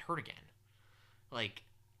probably going to get hurt again. Like,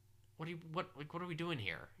 what are we doing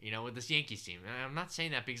here? With this Yankees team. And I'm not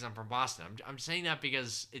saying that because I'm from Boston. I'm saying that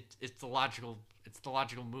because it's the logical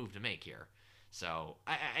move to make here. So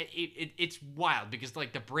it's wild because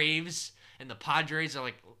like the Braves and the Padres are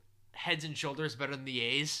like heads and shoulders better than the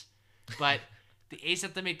A's, but the A's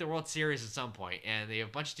have to make the World Series at some point, and they have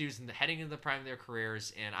a bunch of dudes heading into the prime of their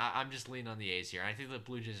careers, and I'm just leaning on the A's here. I think the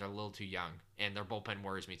Blue Jays are a little too young, and their bullpen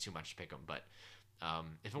worries me too much to pick them. But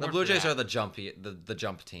if the Blue Jays are the jump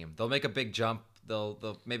team. They'll make a big jump.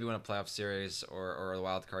 They'll maybe win a playoff series or a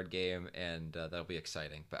wild card game, and that'll be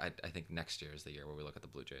exciting. But I think next year is the year where we look at the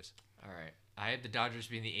Blue Jays. All right, I had the Dodgers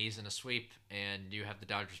beating the A's in a sweep, and you have the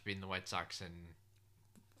Dodgers beating the White Sox in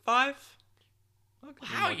 5.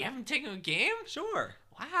 Wow, you haven't taken a game? Sure.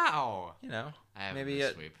 Wow. Maybe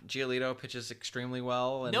Giolito pitches extremely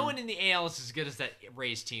well. And no one in the AL is as good as that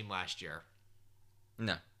Rays team last year.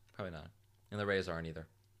 No, probably not. And the Rays aren't either.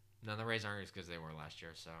 No, the Rays aren't as good as they were last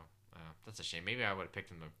year, so that's a shame. Maybe I would have picked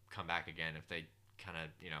them to come back again if they kind of,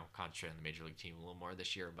 concentrate on the Major League team a little more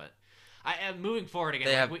this year. But I am moving forward again.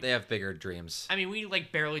 They have bigger dreams. I mean, we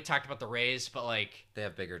barely talked about the Rays, but they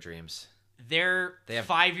have bigger dreams. Their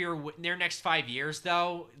next 5 years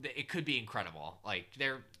though, it could be incredible.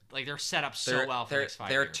 They're set up so well for the next 5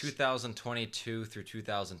 years. They're 2022 through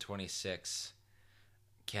 2026.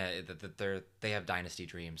 They have dynasty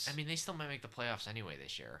dreams. I mean, they still might make the playoffs anyway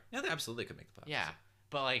this year. Yeah, they absolutely could make the playoffs. Yeah,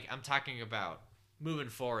 but I'm talking about moving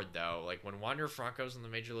forward though. When Wander Franco's in the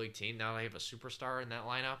Major League team, now they have a superstar in that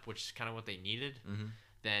lineup, which is kind of what they needed. Mm-hmm.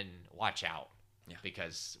 Then watch out. Yeah.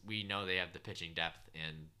 Because we know they have the pitching depth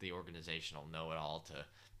and the organizational know-it-all to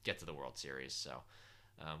get to the World Series. So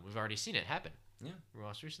we've already seen it happen. Yeah.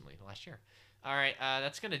 Most recently, last year. All right,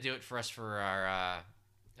 that's going to do it for us for our,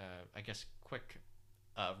 quick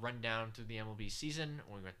rundown through the MLB season.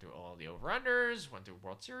 We went through all the over-unders, went through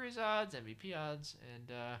World Series odds, MVP odds,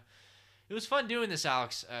 and it was fun doing this,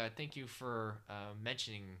 Alex. Thank you for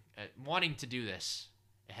wanting to do this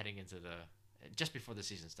heading into just before the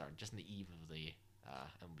season started, just in the eve of the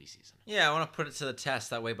MLB season. Yeah, I want to put it to the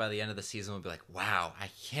test. That way, by the end of the season, we'll be like, wow, I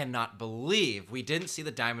cannot believe we didn't see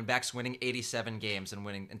the Diamondbacks winning 87 games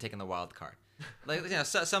and taking the wild card.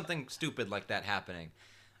 Something stupid like that happening.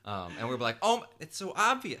 And we were like, oh, it's so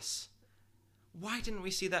obvious. Why didn't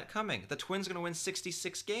we see that coming? The Twins are going to win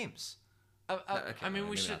 66 games.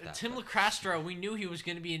 Tim LaCastro, we knew he was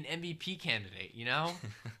going to be an MVP candidate,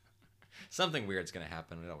 Something weird's going to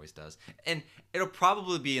happen. It always does. And it'll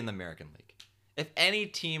probably be in the American League. If any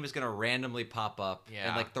team is going to randomly pop up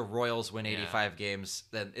and the Royals win 85 games,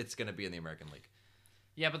 then it's going to be in the American League.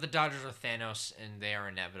 Yeah, but the Dodgers are Thanos, and they are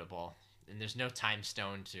inevitable. And there's no time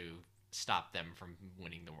stone to stop them from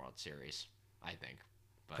winning the World Series, I think.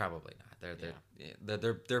 But, probably not.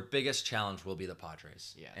 Their biggest challenge will be the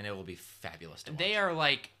Padres. Yeah. And it will be fabulous to watch. They are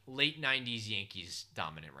late 90s Yankees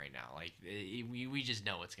dominant right now. We just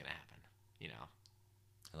know what's going to happen.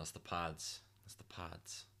 Unless the pods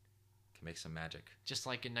can make some magic. Just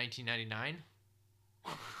like in 1999?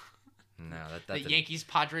 No, the Yankees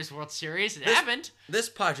Padres World Series? It happened. This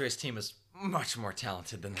Padres team is much more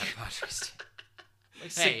talented than that Padres team.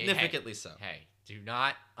 Significantly so. Hey, do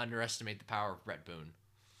not underestimate the power of Brett Boone.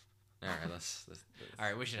 All right, let's all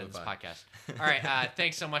right, we should end this podcast. All right,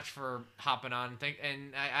 thanks so much for hopping on.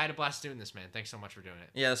 And I had a blast doing this, man. Thanks so much for doing it.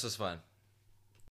 Yeah, this was fun.